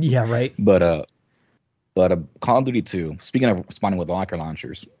 Yeah, right. But But Call of Duty 2, speaking of spawning with rocket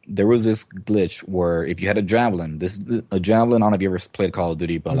launchers, there was this glitch where if you had a javelin, a javelin, I don't know if you ever played Call of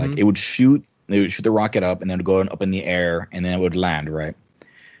Duty, but like it would shoot the rocket up and then it would go up in the air and then it would land, right?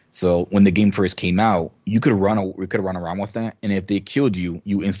 So when the game first came out, you could run around with that, and if they killed you,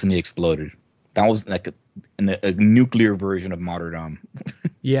 you instantly exploded. That was like a nuclear version of martyrdom.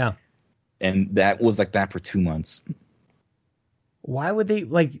 Yeah. And that was like that for 2 months. Why would they,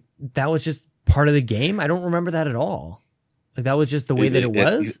 like, that was just part of the game? I don't remember that at all. Like, that was just the way that it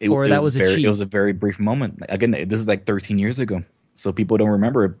was? Or that was a cheat? It was a very brief moment. Again, this is like 13 years ago, so people don't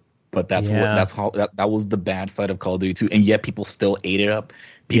remember it. But that was the bad side of Call of Duty 2, and yet people still ate it up.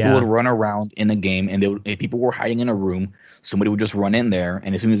 People would run around in a game, and if people were hiding in a room, somebody would just run in there,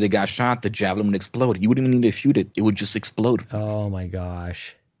 and as soon as they got shot, the javelin would explode. You wouldn't even need to shoot it; it would just explode. Oh my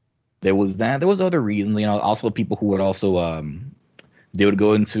gosh! There was that. There was other reasons, also people who would also they would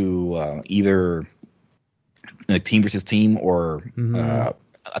go into either like team versus team or I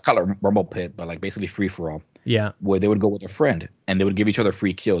call it Rumble Pit, but like basically free for all. Yeah, where they would go with a friend and they would give each other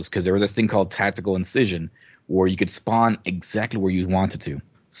free kills because there was this thing called tactical incision where you could spawn exactly where you wanted to.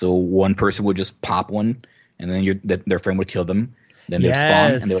 So one person would just pop one, and then their friend would kill them. Then they'd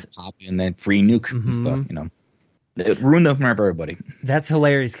spawn and they would pop, and then free nuke and stuff. It ruined them for everybody. That's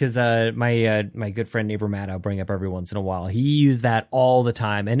hilarious because my good friend neighbor Matt, I'll bring up every once in a while. He used that all the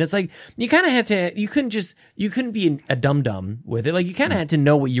time, and it's like you kind of had to. You couldn't be a dum-dum with it. Like you kind of had to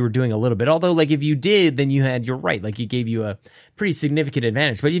know what you were doing a little bit. Although, like if you did, then you're right. Like it gave you a pretty significant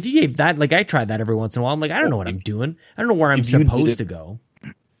advantage. But if you gave that, like I tried that every once in a while, I'm like I don't know what I'm doing. I don't know where I'm supposed to go.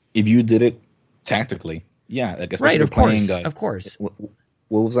 If you did it tactically, yeah, like right, of course.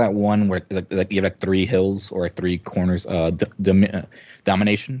 What was that one where like you have like 3 hills or like 3 corners?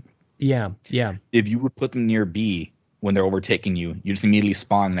 Domination. Yeah. If you would put them near B when they're overtaking you, you just immediately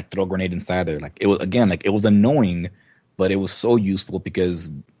spawn, like throw a grenade inside there. Like it was annoying, but it was so useful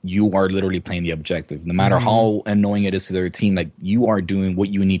because you are literally playing the objective. No matter how annoying it is to their team, like you are doing what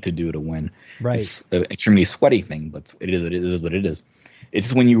you need to do to win. Right. It's an extremely sweaty thing, but it is what it is. It's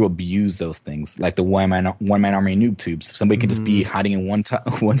just when you abuse those things, like the one man army noob tubes. Somebody can just be hiding in one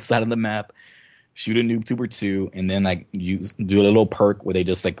side of the map, shoot a noob tube or 2, and then like you do a little perk where they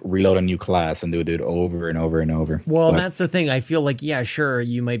just like reload a new class and they would do it over and over and over. Well, that's the thing. I feel like, yeah, sure,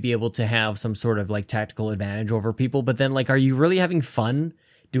 you might be able to have some sort of like tactical advantage over people, but then like, are you really having fun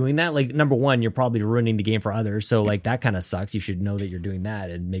doing that? Like, number one, you're probably ruining the game for others, so like that kind of sucks. You should know that you're doing that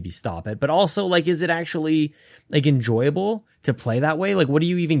and maybe stop it. But also, like, is it actually like enjoyable to play that way? Like, what are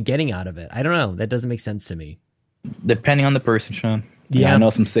you even getting out of it? I don't know. That doesn't make sense to me. Depending on the person, Sean. Yeah, I know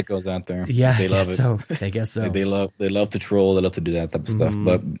some sickos out there. Yeah, they love it. So I guess so. They love to troll. They love to do that type of stuff.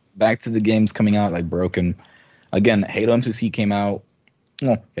 But back to the games coming out like broken. Again, Halo MCC came out.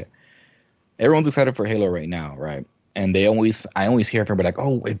 Well, okay. Everyone's excited for Halo right now, right? And I always hear from everybody like,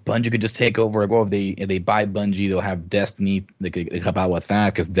 oh, if Bungie could just take over, like, oh, if they buy Bungie, they'll have Destiny. They could help out with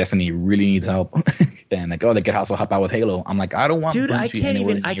that because Destiny really needs help. And like, oh, they could also help out with Halo. I'm like, I don't want. Dude,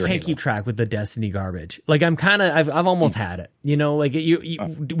 Bungie I can't keep track with the Destiny garbage. Like, I've almost had it. You know, like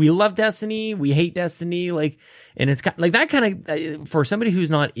we love Destiny, we hate Destiny, like, and it's like that kind of for somebody who's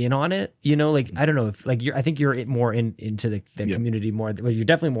not in on it. You know, like I don't know if like I think you're more into the community more. Well, you're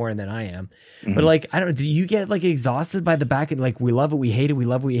definitely more in than I am. But like I don't know, do you get like exhausted by the back and like we love it, we hate it, we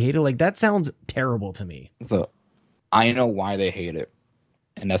love it, we hate it? Like that sounds terrible to me. So I know why they hate it,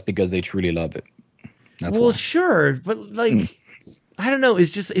 and that's because they truly love it. That's well, why. Sure, but like. I don't know.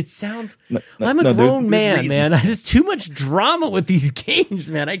 It's just, it sounds, I'm a grown man. There's too much drama with these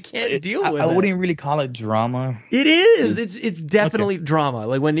games, man. I can't deal with it. I wouldn't really call it drama. It is. It's definitely drama.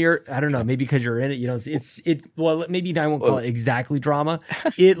 Like when you're, I don't know, maybe because you're in it, you know, well, maybe I won't call it exactly drama.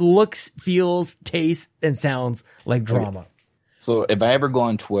 It looks, feels, tastes, and sounds like drama. So if I ever go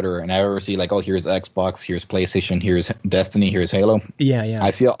on Twitter and I ever see like, oh, here's Xbox, here's PlayStation, here's Destiny, here's Halo. Yeah.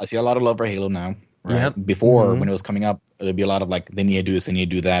 I see a lot of love for Halo now. Right. Yep. Before, when it was coming up, it'd be a lot of like, they need to do this, they need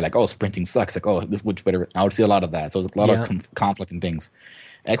to do that. Like, oh, sprinting sucks. Like, oh, this which better. I would see a lot of that. So it's a lot of conflicting things.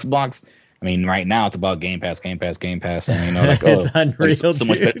 Xbox, I mean, right now it's about Game Pass. I mean, you know, like, oh, it's unreal,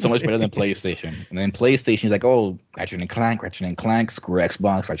 like, so much better than PlayStation. And then PlayStation's like, oh, Ratchet and Clank, screw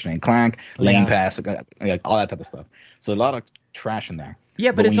Xbox, Ratchet and Clank, Lane Pass, like all that type of stuff. So a lot of trash in there.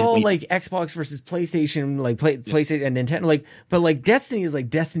 Yeah, but it's all like Xbox versus PlayStation, like PlayStation and Nintendo. Like, but like Destiny is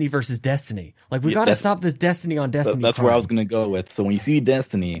like Destiny versus Destiny. Like we got to stop this Destiny on Destiny. That's where I was gonna go with. So when you see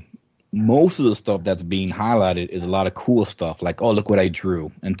Destiny, most of the stuff that's being highlighted is a lot of cool stuff. Like, oh, look what I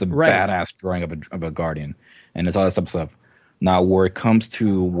drew, and it's a badass drawing of a Guardian, and it's all that type of stuff. Now, where it comes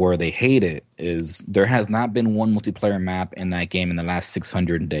to where they hate it is there has not been one multiplayer map in that game in the last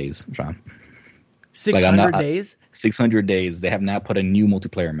 600 days, John. 600 days? 600 days. They have not put a new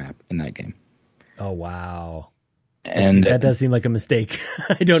multiplayer map in that game. Oh, wow. And that does seem like a mistake.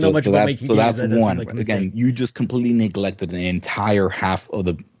 I don't know much about making games. So that's one. Like again, you just completely neglected an entire half of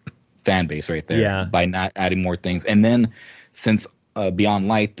the fan base right there by not adding more things. And then since Beyond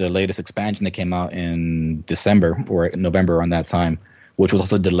Light, the latest expansion that came out in December or November around that time, which was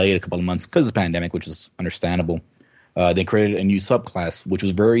also delayed a couple of months because of the pandemic, which is understandable, they created a new subclass, which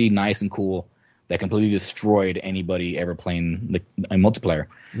was very nice and cool, that completely destroyed anybody ever playing a multiplayer.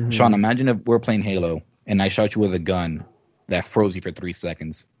 Mm-hmm. Sean, imagine if we're playing Halo and I shot you with a gun that froze you for 3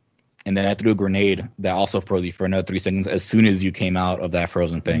 seconds. And then I threw a grenade that also froze you for another 3 seconds as soon as you came out of that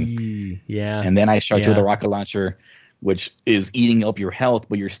frozen thing. Yeah. And then I shot you with a rocket launcher, which is eating up your health,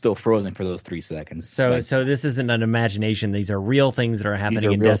 but you're still frozen for those 3 seconds. So this isn't an imagination. These are real things that are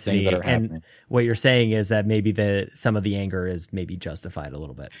happening in Destiny. And what you're saying is that maybe some of the anger is maybe justified a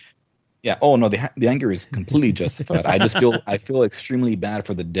little bit. Yeah. Oh no, the anger is completely justified. I feel extremely bad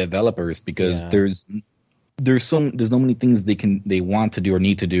for the developers because there's no many things they want to do or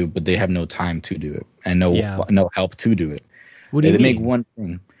need to do, but they have no time to do it and no help to do it. What do you mean? Make one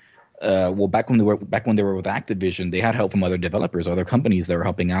thing. Well, back when they were with Activision, they had help from other developers, other companies that were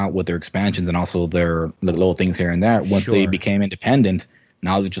helping out with their expansions and also their little things here and there. Once they became independent,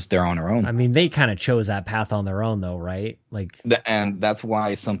 now they're on their own. I mean, they kind of chose that path on their own, though, right? And that's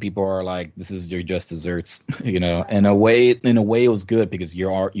why some people are like, "This is your just desserts," you know. In a way, it was good because you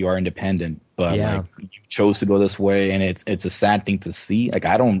are independent, but you chose to go this way, and it's a sad thing to see. Like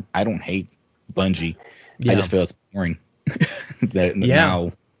I don't hate Bungie, I just feel it's boring.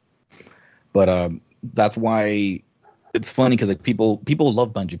 Now. But that's why it's funny because people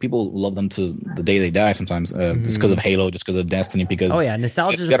love Bungie. People love them to the day they die sometimes, just because of Halo, just because of Destiny. Because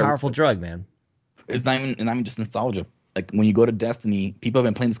nostalgia is a powerful drug, man. It's not even just nostalgia. Like when you go to Destiny, people have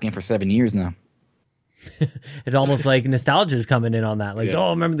been playing this game for 7 years now. It's almost like nostalgia is coming in on that. Like,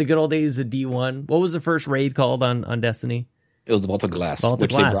 remember the good old days of D1? What was the first raid called on Destiny? It was Vault of Glass, they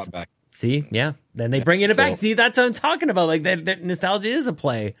brought back. See, then they bring it back. See, that's what I'm talking about. Like that nostalgia is a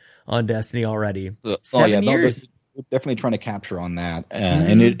play on Destiny already. 7 years. They're definitely trying to capture on that,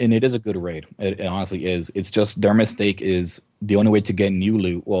 and it is a good raid. It honestly is. It's just their mistake is the only way to get new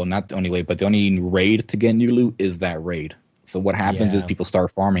loot. Well, not the only way, but the only raid to get new loot is that raid. So what happens is people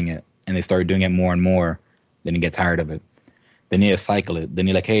start farming it, and they start doing it more and more. Then you get tired of it. Then you cycle it. Then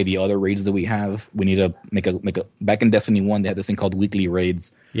you're like, hey, the other raids that we have, we need to make a. Back in Destiny 1, they had this thing called weekly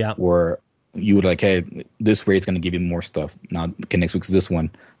raids. Yeah. Where you would like, hey, this raid's going to give you more stuff. Now, next week's this one.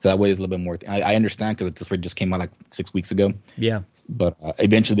 So that way it's a little bit more. I understand because this raid just came out like 6 weeks ago. Yeah. But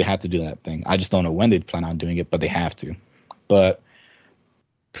eventually they have to do that thing. I just don't know when they plan on doing it, but they have to. But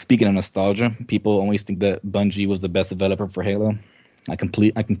speaking of nostalgia, people always think that Bungie was the best developer for Halo. I can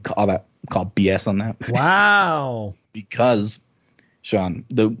call BS on that. Wow. Because, Sean,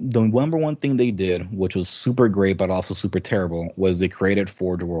 the number one thing they did, which was super great but also super terrible, was they created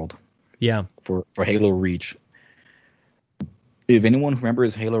Forge World. Yeah. For Halo Reach. If anyone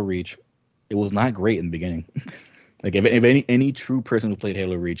remembers Halo Reach, it was not great in the beginning. Like if any true person who played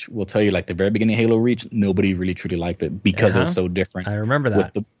Halo Reach will tell you, like the very beginning of Halo Reach, nobody really truly liked it because it was so different. I remember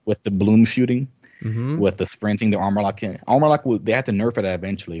that with the bloom shooting, with the sprinting, the armor lock. Armor lock, they had to nerf it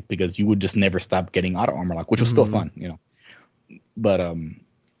eventually because you would just never stop getting out of armor lock, which was still fun, you know. But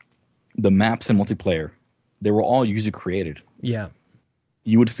the maps in multiplayer, they were all user created. Yeah.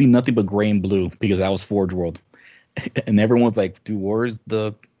 You would see nothing but gray and blue because that was Forge World, and everyone's like, "Dude, where's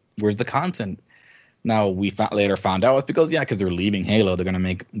the content?" Now we later found out it's because they're leaving Halo. They're gonna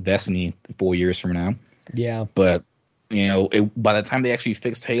make Destiny 4 years from now. Yeah, but you know, by the time they actually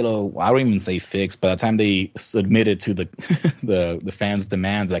fixed Halo, I don't even say fixed. By the time they submitted to the the fans'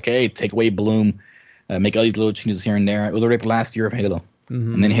 demands, like, "Hey, take away Bloom, make all these little changes here and there," it was already the last year of Halo,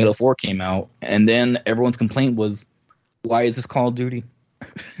 and then Halo 4 came out, and then everyone's complaint was, "Why is this Call of Duty?"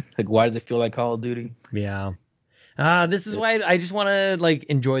 Like, why does it feel like Call of Duty? Yeah. This is why I just want to like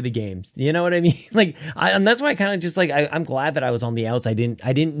enjoy the games. You know what I mean? And that's why I kind of just like, I'm glad that I was on the outs. I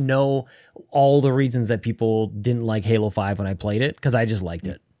didn't know all the reasons that people didn't like Halo 5 when I played it, because I just liked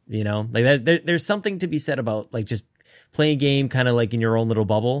it. You know, like there's something to be said about like just playing a game kind of like in your own little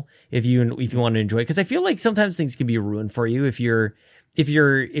bubble if you want to enjoy it. Because I feel like sometimes things can be ruined for you if you're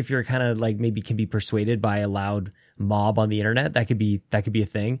kind of like maybe can be persuaded by a loud mob on the internet. That could be a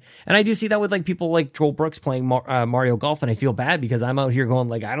thing. And I do see that with like people like Joel Brooks playing Mario Golf, and I feel bad because I'm out here going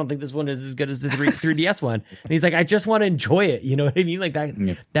like, I don't think this one is as good as the 3DS one. And he's like, I just want to enjoy it. You know what I mean? Like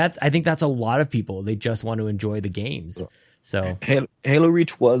that. I think that's a lot of people. They just want to enjoy the games. So Halo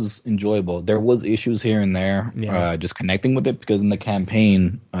Reach was enjoyable. There was issues here and there, just connecting with it because in the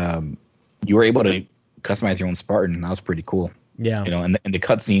campaign, you were able to customize your own Spartan. And that was pretty cool. Yeah. And the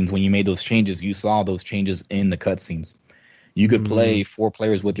cutscenes, when you made those changes, you saw those changes in the cutscenes. You could play 4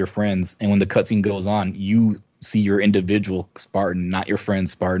 players with your friends, and when the cutscene goes on, you see your individual Spartan, not your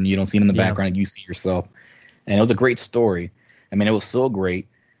friend's Spartan. You don't see him in the background. You see yourself. And it was a great story. I mean, it was so great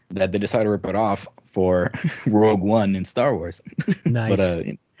that they decided to rip it off for Rogue One in Star Wars. Nice. But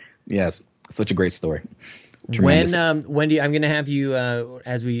yes, such a great story. When do you, I'm going to have you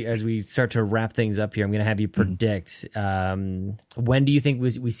as we start to wrap things up here, I'm going to have you predict when do you think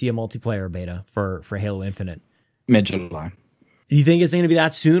we see a multiplayer beta for Halo Infinite? Mid-July. You think it's going to be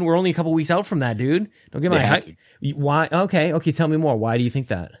that soon? We're only a couple weeks out from that, dude. Don't get my hype. Why? Okay. Tell me more. Why do you think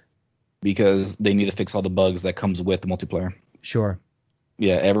that? Because they need to fix all the bugs that comes with the multiplayer. Sure.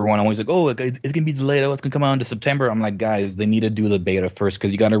 Yeah, everyone always like, oh, it's going to be delayed. Oh, it's going to come out into September. I'm like, guys, they need to do the beta first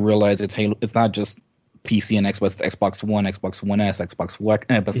because you got to realize it's Halo. It's not just PC and Xbox, Xbox One, Xbox One S, Xbox One,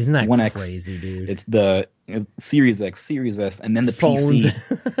 Isn't that One crazy, X. dude? It's Series X, Series S, and then the Phones.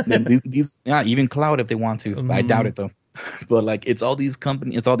 PC. Then these, even cloud if they want to. I doubt it though. But like, it's all these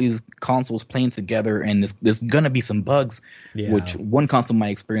companies, it's all these consoles playing together, and there's gonna be some bugs. Yeah. Which one console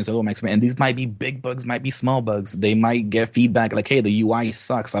might experience, other might experience, and these might be big bugs, might be small bugs. They might get feedback like, "Hey, the UI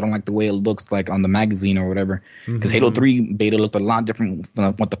sucks. I don't like the way it looks like on the magazine or whatever." Because Halo 3 beta looked a lot different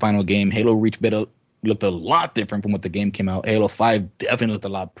from what the final game. Halo Reach beta looked a lot different from what the game came out. Halo 5 definitely looked a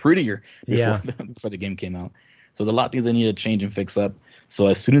lot prettier before the game came out. So there's a lot of things they need to change and fix up. So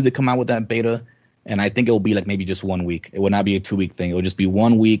as soon as they come out with that beta, and I think it will be like maybe just 1 week. It will not be a 2 week thing. It will just be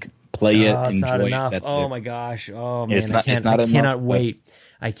 1 week. Play it, enjoy it. That's oh it. my gosh! Oh man, I cannot wait.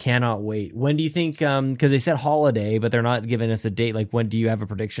 I cannot wait. When do you think? Because they said holiday, but they're not giving us a date. Like, when do you have a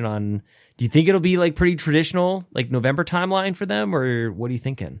prediction on? Do you think it'll be like pretty traditional, like November timeline for them, or what are you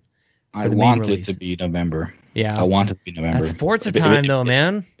thinking? I want it to be November. Yeah, I want it to be November. That's Forza time, though,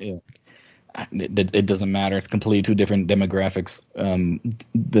 man. Yeah. It doesn't matter. It's completely two different demographics.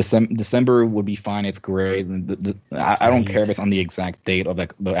 December would be fine. It's great. I don't care if it's on the exact date of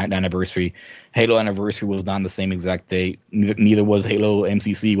like the anniversary. Halo anniversary was not on the same exact date. Neither was Halo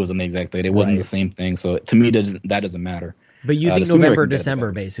MCC was on the exact date. It wasn't the same thing. So to me, that doesn't matter. But you think November,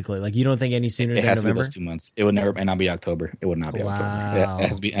 December, basically? Like, you don't think any sooner than November? It has November? to be those 2 months. It would never, and not be October. It would not be October. Wow.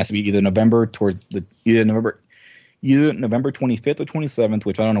 It has to be either November either November 25th or 27th,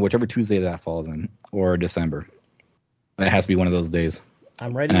 which I don't know, whichever Tuesday that falls in, or December. It has to be one of those days.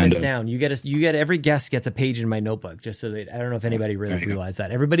 I'm writing this down. You get every guest gets a page in my notebook, just so that I don't know if anybody really realized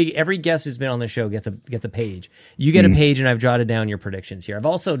that. Every guest who's been on the show gets a page. You get a page, and I've jotted down your predictions here. I've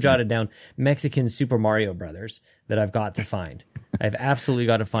also jotted down Mexican Super Mario Brothers that I've got to find. I've absolutely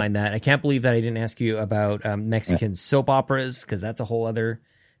got to find that. I can't believe that I didn't ask you about Mexican soap operas, because that's a whole other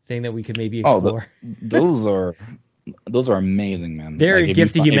thing that we could maybe explore. Those are amazing, man. They're a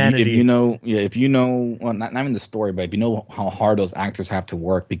gift to humanity. If you know, well, not even the story, but if you know how hard those actors have to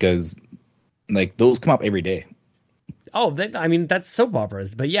work, because like those come up every day. Oh, that's soap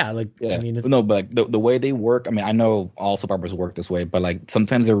operas, but yeah, like I mean, no, but like the way they work. I mean, I know all soap operas work this way, but like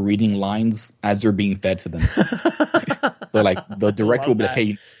sometimes they're reading lines as they're being fed to them. So like the director will be like,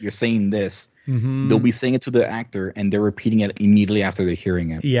 "Hey, you're saying this." Mm-hmm. They'll be saying it to the actor, and they're repeating it immediately after they're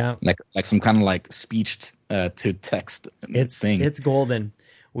hearing it. Yeah, like some kind of like speech to text thing. It's golden.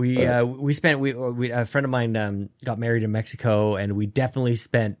 A friend of mine got married in Mexico, and we definitely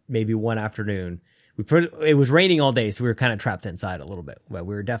spent maybe one afternoon. It was raining all day, so we were kind of trapped inside a little bit. But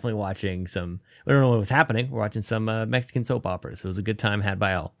we were definitely watching I don't know what was happening. We're watching some Mexican soap operas. It was a good time had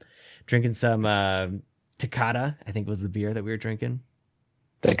by all. Drinking some Tecate, I think was the beer that we were drinking.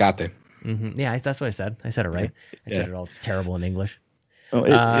 Tecate. Mm-hmm. Yeah, that's what I said. I said it right. I said it all terrible in English. Oh,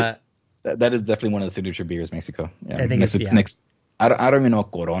 that is definitely one of the signature beers, Mexico. Yeah. I think I don't even know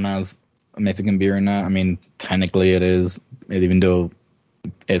if Corona's a Mexican beer or not. I mean, technically it is, even though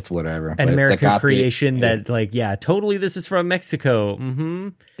it's whatever. An American Tecate, creation that totally this is from Mexico. Mm-hmm.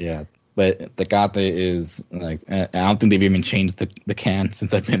 Yeah, but Tecate is like, I don't think they've even changed the can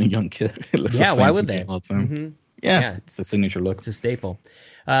since I've been a young kid. It looks why would they? All the time. Mm-hmm. Yeah, it's a signature look. It's a staple.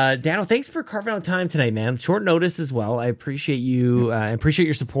 Daniel, thanks for carving out time tonight, man. Short notice as well. I appreciate you. I appreciate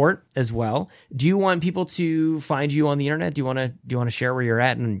your support as well. Do you want people to find you on the internet? Do you want to share where you're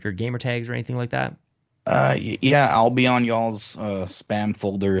at and your gamer tags or anything like that? Yeah, I'll be on y'all's spam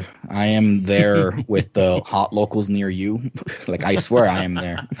folder. I am there with the hot locals near you. Like, I swear I am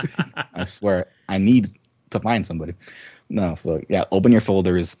there. I swear I need to find somebody. No, so yeah, open your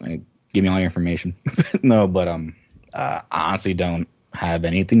folders. Give me all your information. No, but I honestly don't have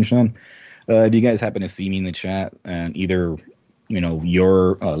anything, Sean. If you guys happen to see me in the chat, and either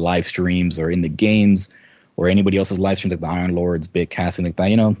your live streams or in the games, or anybody else's live stream, like the Iron Lords, Big Casting, like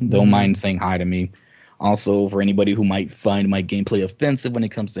that, don't mind saying hi to me. Also, for anybody who might find my gameplay offensive when it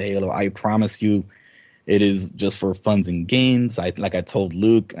comes to Halo, I promise you, it is just for funs and games. Like I told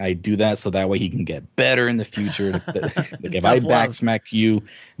Luke, I do that so that way he can get better in the future. Like if I backsmack you,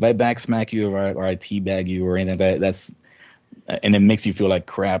 or I teabag you or anything like that, and it makes you feel like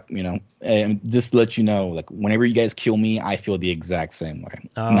crap, and just to let you know, like whenever you guys kill me, I feel the exact same way.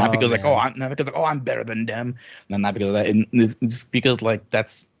 Not because I'm better than them, not because of that. It's just because like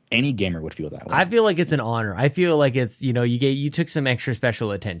that's any gamer would feel that way. I feel like it's an honor. I feel like it's you took some extra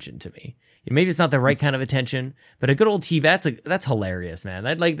special attention to me. Maybe it's not the right kind of attention, but a good old that's hilarious, man.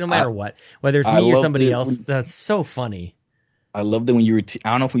 That no matter what, whether it's me or somebody else, that's so funny. I loved it when you were.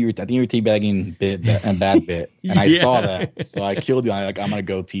 I don't know if I think you were teabagging Bit and Bad Bit, and I saw that, so I killed you. I'm gonna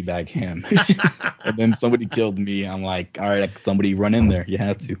go teabag him, and then somebody killed me. I'm like, all right, like, somebody run in there. You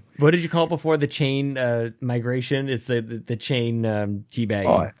have to. What did you call it before the chain migration? It's the chain teabagging.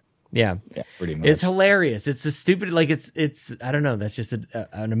 Oh, yeah, pretty much. It's hilarious. It's a stupid, it's I don't know. That's just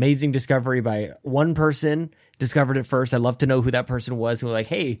an amazing discovery by one person. Discovered it first. I'd love to know who that person was. Who were like,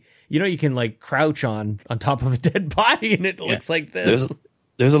 hey, you can like crouch on top of a dead body and it looks like this.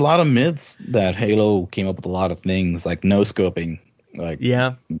 There's a lot of myths that Halo came up with, a lot of things like no scoping,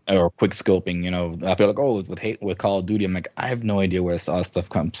 or quick scoping. I feel like with Call of Duty, I'm like, I have no idea where all stuff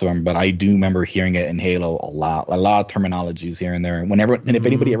comes from, but I do remember hearing it in Halo a lot of terminologies here and there. And if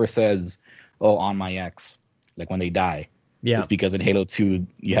anybody ever says, "Oh, on my X," like when they die, it's because in Halo 2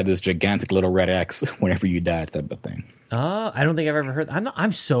 you had this gigantic little red X whenever you died, type of thing. I don't think I've ever heard.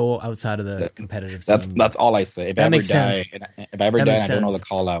 I'm so outside of the competitive scene. That's all I say. If I ever die and I don't know the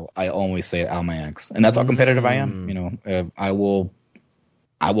call out, I always say on my X, and that's how competitive I am. I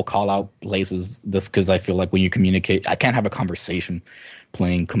will call out places just because I feel like when you communicate, I can't have a conversation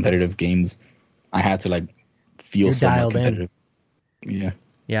playing competitive games. I had to like feel somewhat competitive. Yeah.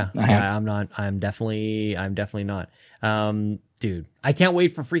 I'm definitely not. Dude, I can't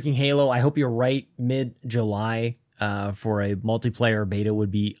wait for freaking Halo. I hope you're right. Mid-July for a multiplayer beta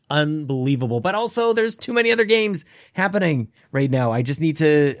would be unbelievable. But also, there's too many other games happening right now. I need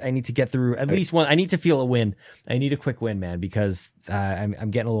to get through at least one. I need to feel a win. I need a quick win, man, because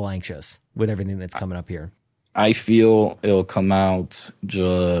I'm getting a little anxious with everything that's coming up here. I feel it'll come out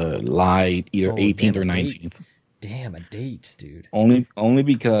July either 18th or 19th. Damn, a date, dude. Only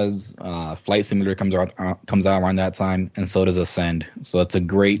because Flight Simulator comes out around that time, and so does Ascend. So it's a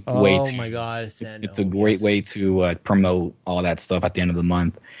great way to. Oh my god, Ascend! It's a great way to promote all that stuff at the end of the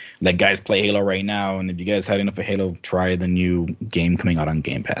month. Like, guys, play Halo right now, and if you guys had enough of Halo, try the new game coming out on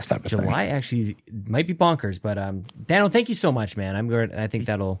Game Pass. Type of July thing. Actually might be bonkers, but Daniel, thank you so much, man. I think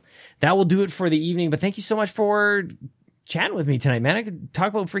that will do it for the evening. But thank you so much for chatting with me tonight, man. I could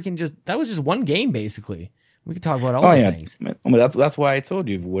talk about that was just one game basically. We could talk about all things. That's why I told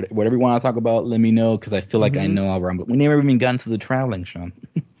you. Whatever you want to talk about, let me know, because I feel like I know I'll run. But we never even gotten to the traveling, Sean.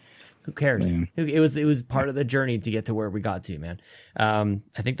 Who cares? Man. It was part of the journey to get to where we got to, man. I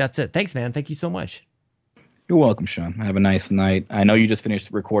think that's it. Thanks, man. Thank you so much. You're welcome, Sean. Have a nice night. I know you just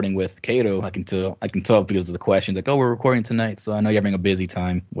finished recording with Kato. I can tell because of the questions. Like, we're recording tonight, so I know you're having a busy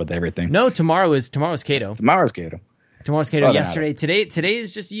time with everything. No, tomorrow's Kato. Tomorrow's Kato. Yesterday. Today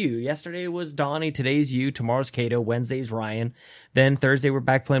is just you. Yesterday was Donnie. Today's you. Tomorrow's Kato. Wednesday's Ryan. Then Thursday we're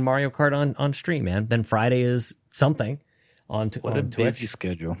back playing Mario Kart on stream, man. Then Friday is something on Twitch. Busy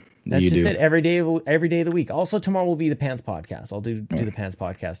schedule. That's just it. Every day of the week. Also, tomorrow will be the Pants podcast. I'll do the Pants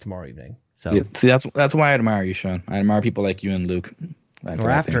podcast tomorrow evening. So see, that's why I admire you, Sean. I admire people like you and Luke. We're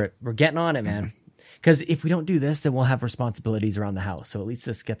after it. We're getting on it, man. Because if we don't do this, then we'll have responsibilities around the house. So at least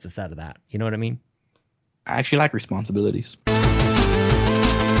this gets us out of that. You know what I mean? I actually like responsibilities. The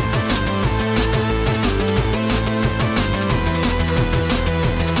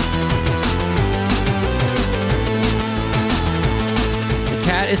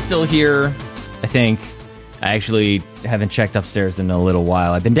cat is still here, I think. I actually haven't checked upstairs in a little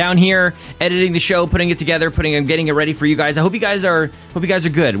while. I've been down here editing the show, putting it together, getting it ready for you guys. I hope you guys are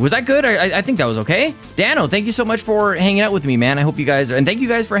good. Was that good? I think that was okay. Dano, thank you so much for hanging out with me, man. I hope you guys and thank you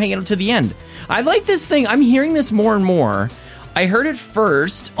guys for hanging out to the end. I like this thing. I'm hearing this more and more. I heard it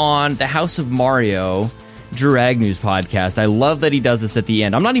first on the House of Mario Drew Agnew's podcast. I love that he does this at the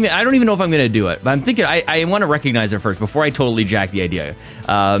end. I don't even know if I'm going to do it, but I'm thinking I want to recognize it first before I totally jack the idea.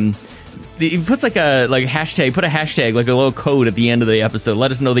 He puts like a hashtag, put a hashtag, like a little code at the end of the episode.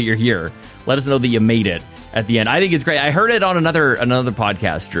 Let us know that you're here. Let us know that you made it at the end. I think it's great. I heard it on another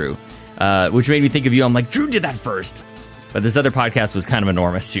podcast, Drew, which made me think of you. I'm like, Drew did that first. But this other podcast was kind of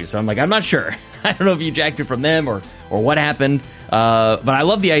enormous too. So I'm like, I'm not sure. I don't know if you jacked it from them or what happened. But I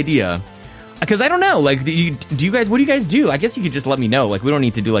love the idea. Because I don't know, like, do you guys, what do you guys do? I guess you could just let me know. Like, we don't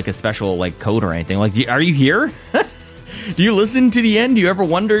need to do like a special like code or anything. Like, are you here? Do you listen to the end? Do you ever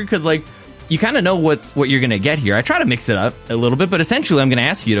wonder? Because like, you kind of know what you're gonna get here. I try to mix it up a little bit, but essentially, I'm gonna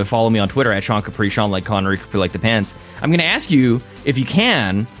ask you to follow me on Twitter at Sean Capri, Sean like Connery, Capri like the pants. I'm gonna ask you if you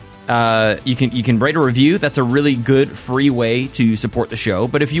can. You can write a review. That's a really good free way to support the show.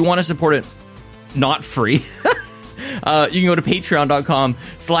 But if you want to support it not free, you can go to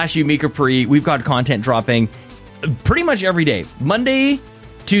patreon.com/YouMeCapri. We've got content dropping pretty much every day. Monday,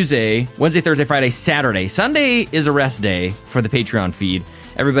 Tuesday, Wednesday, Thursday, Friday, Saturday. Sunday is a rest day for the Patreon feed.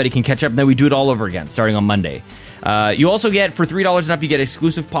 Everybody can catch up, and then we do it all over again starting on Monday. You also get, for $3 and up, you get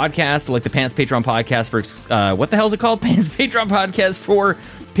exclusive podcasts like the Pants Patreon podcast for, what the hell is it called? Pants Patreon podcast for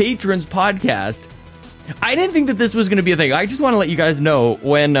Patrons podcast. I didn't think that this was going to be a thing. I just want to let you guys know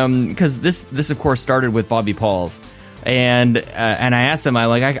when, because this of course started with Bobby Pauls, and I asked him,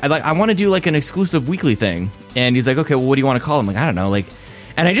 I want to do like an exclusive weekly thing, and he's like, okay, well, what do you want to call him? Like, I don't know, like,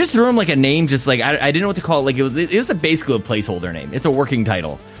 and I just threw him like a name, just like I didn't know what to call it. Like it was basically a placeholder name. It's a working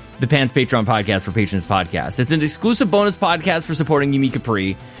title. The Pants Patreon podcast for Patrons podcast. It's an exclusive bonus podcast for supporting You Me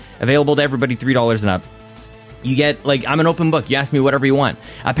Capri, available to everybody $3 and up. You get, like, I'm an open book. You ask me whatever you want.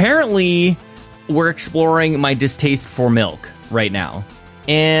 Apparently, we're exploring my distaste for milk right now.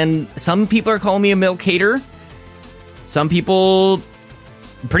 And some people are calling me a milk hater. Some people,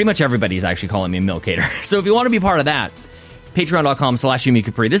 pretty much everybody's actually calling me a milk hater. So if you want to be part of that,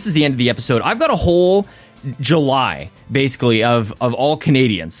 patreon.com/YouMeCapri. This is the end of the episode. I've got a whole July, basically, of all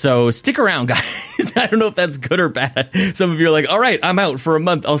Canadians. So stick around, guys. I don't know if that's good or bad. Some of you are like, all right, I'm out for a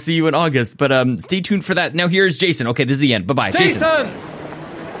month. I'll see you in August. But stay tuned for that. Now here's Jason. Okay, this is the end. Bye-bye. Jason!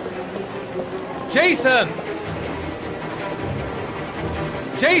 Jason!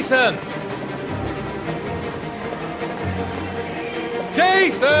 Jason!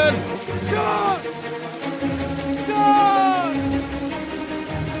 Jason! Sean! Sean!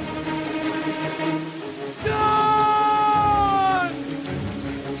 Sean!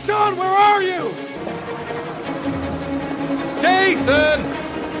 Sean, where are you? Jason!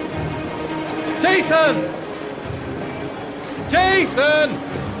 Jason! Jason!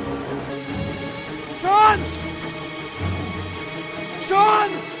 Sean! Sean!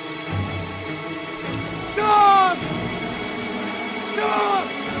 Sean! Sean!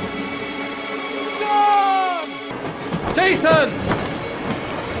 Sean! Jason!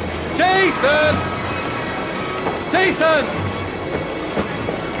 Jason! Jason!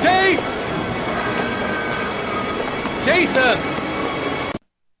 Jason! Jason!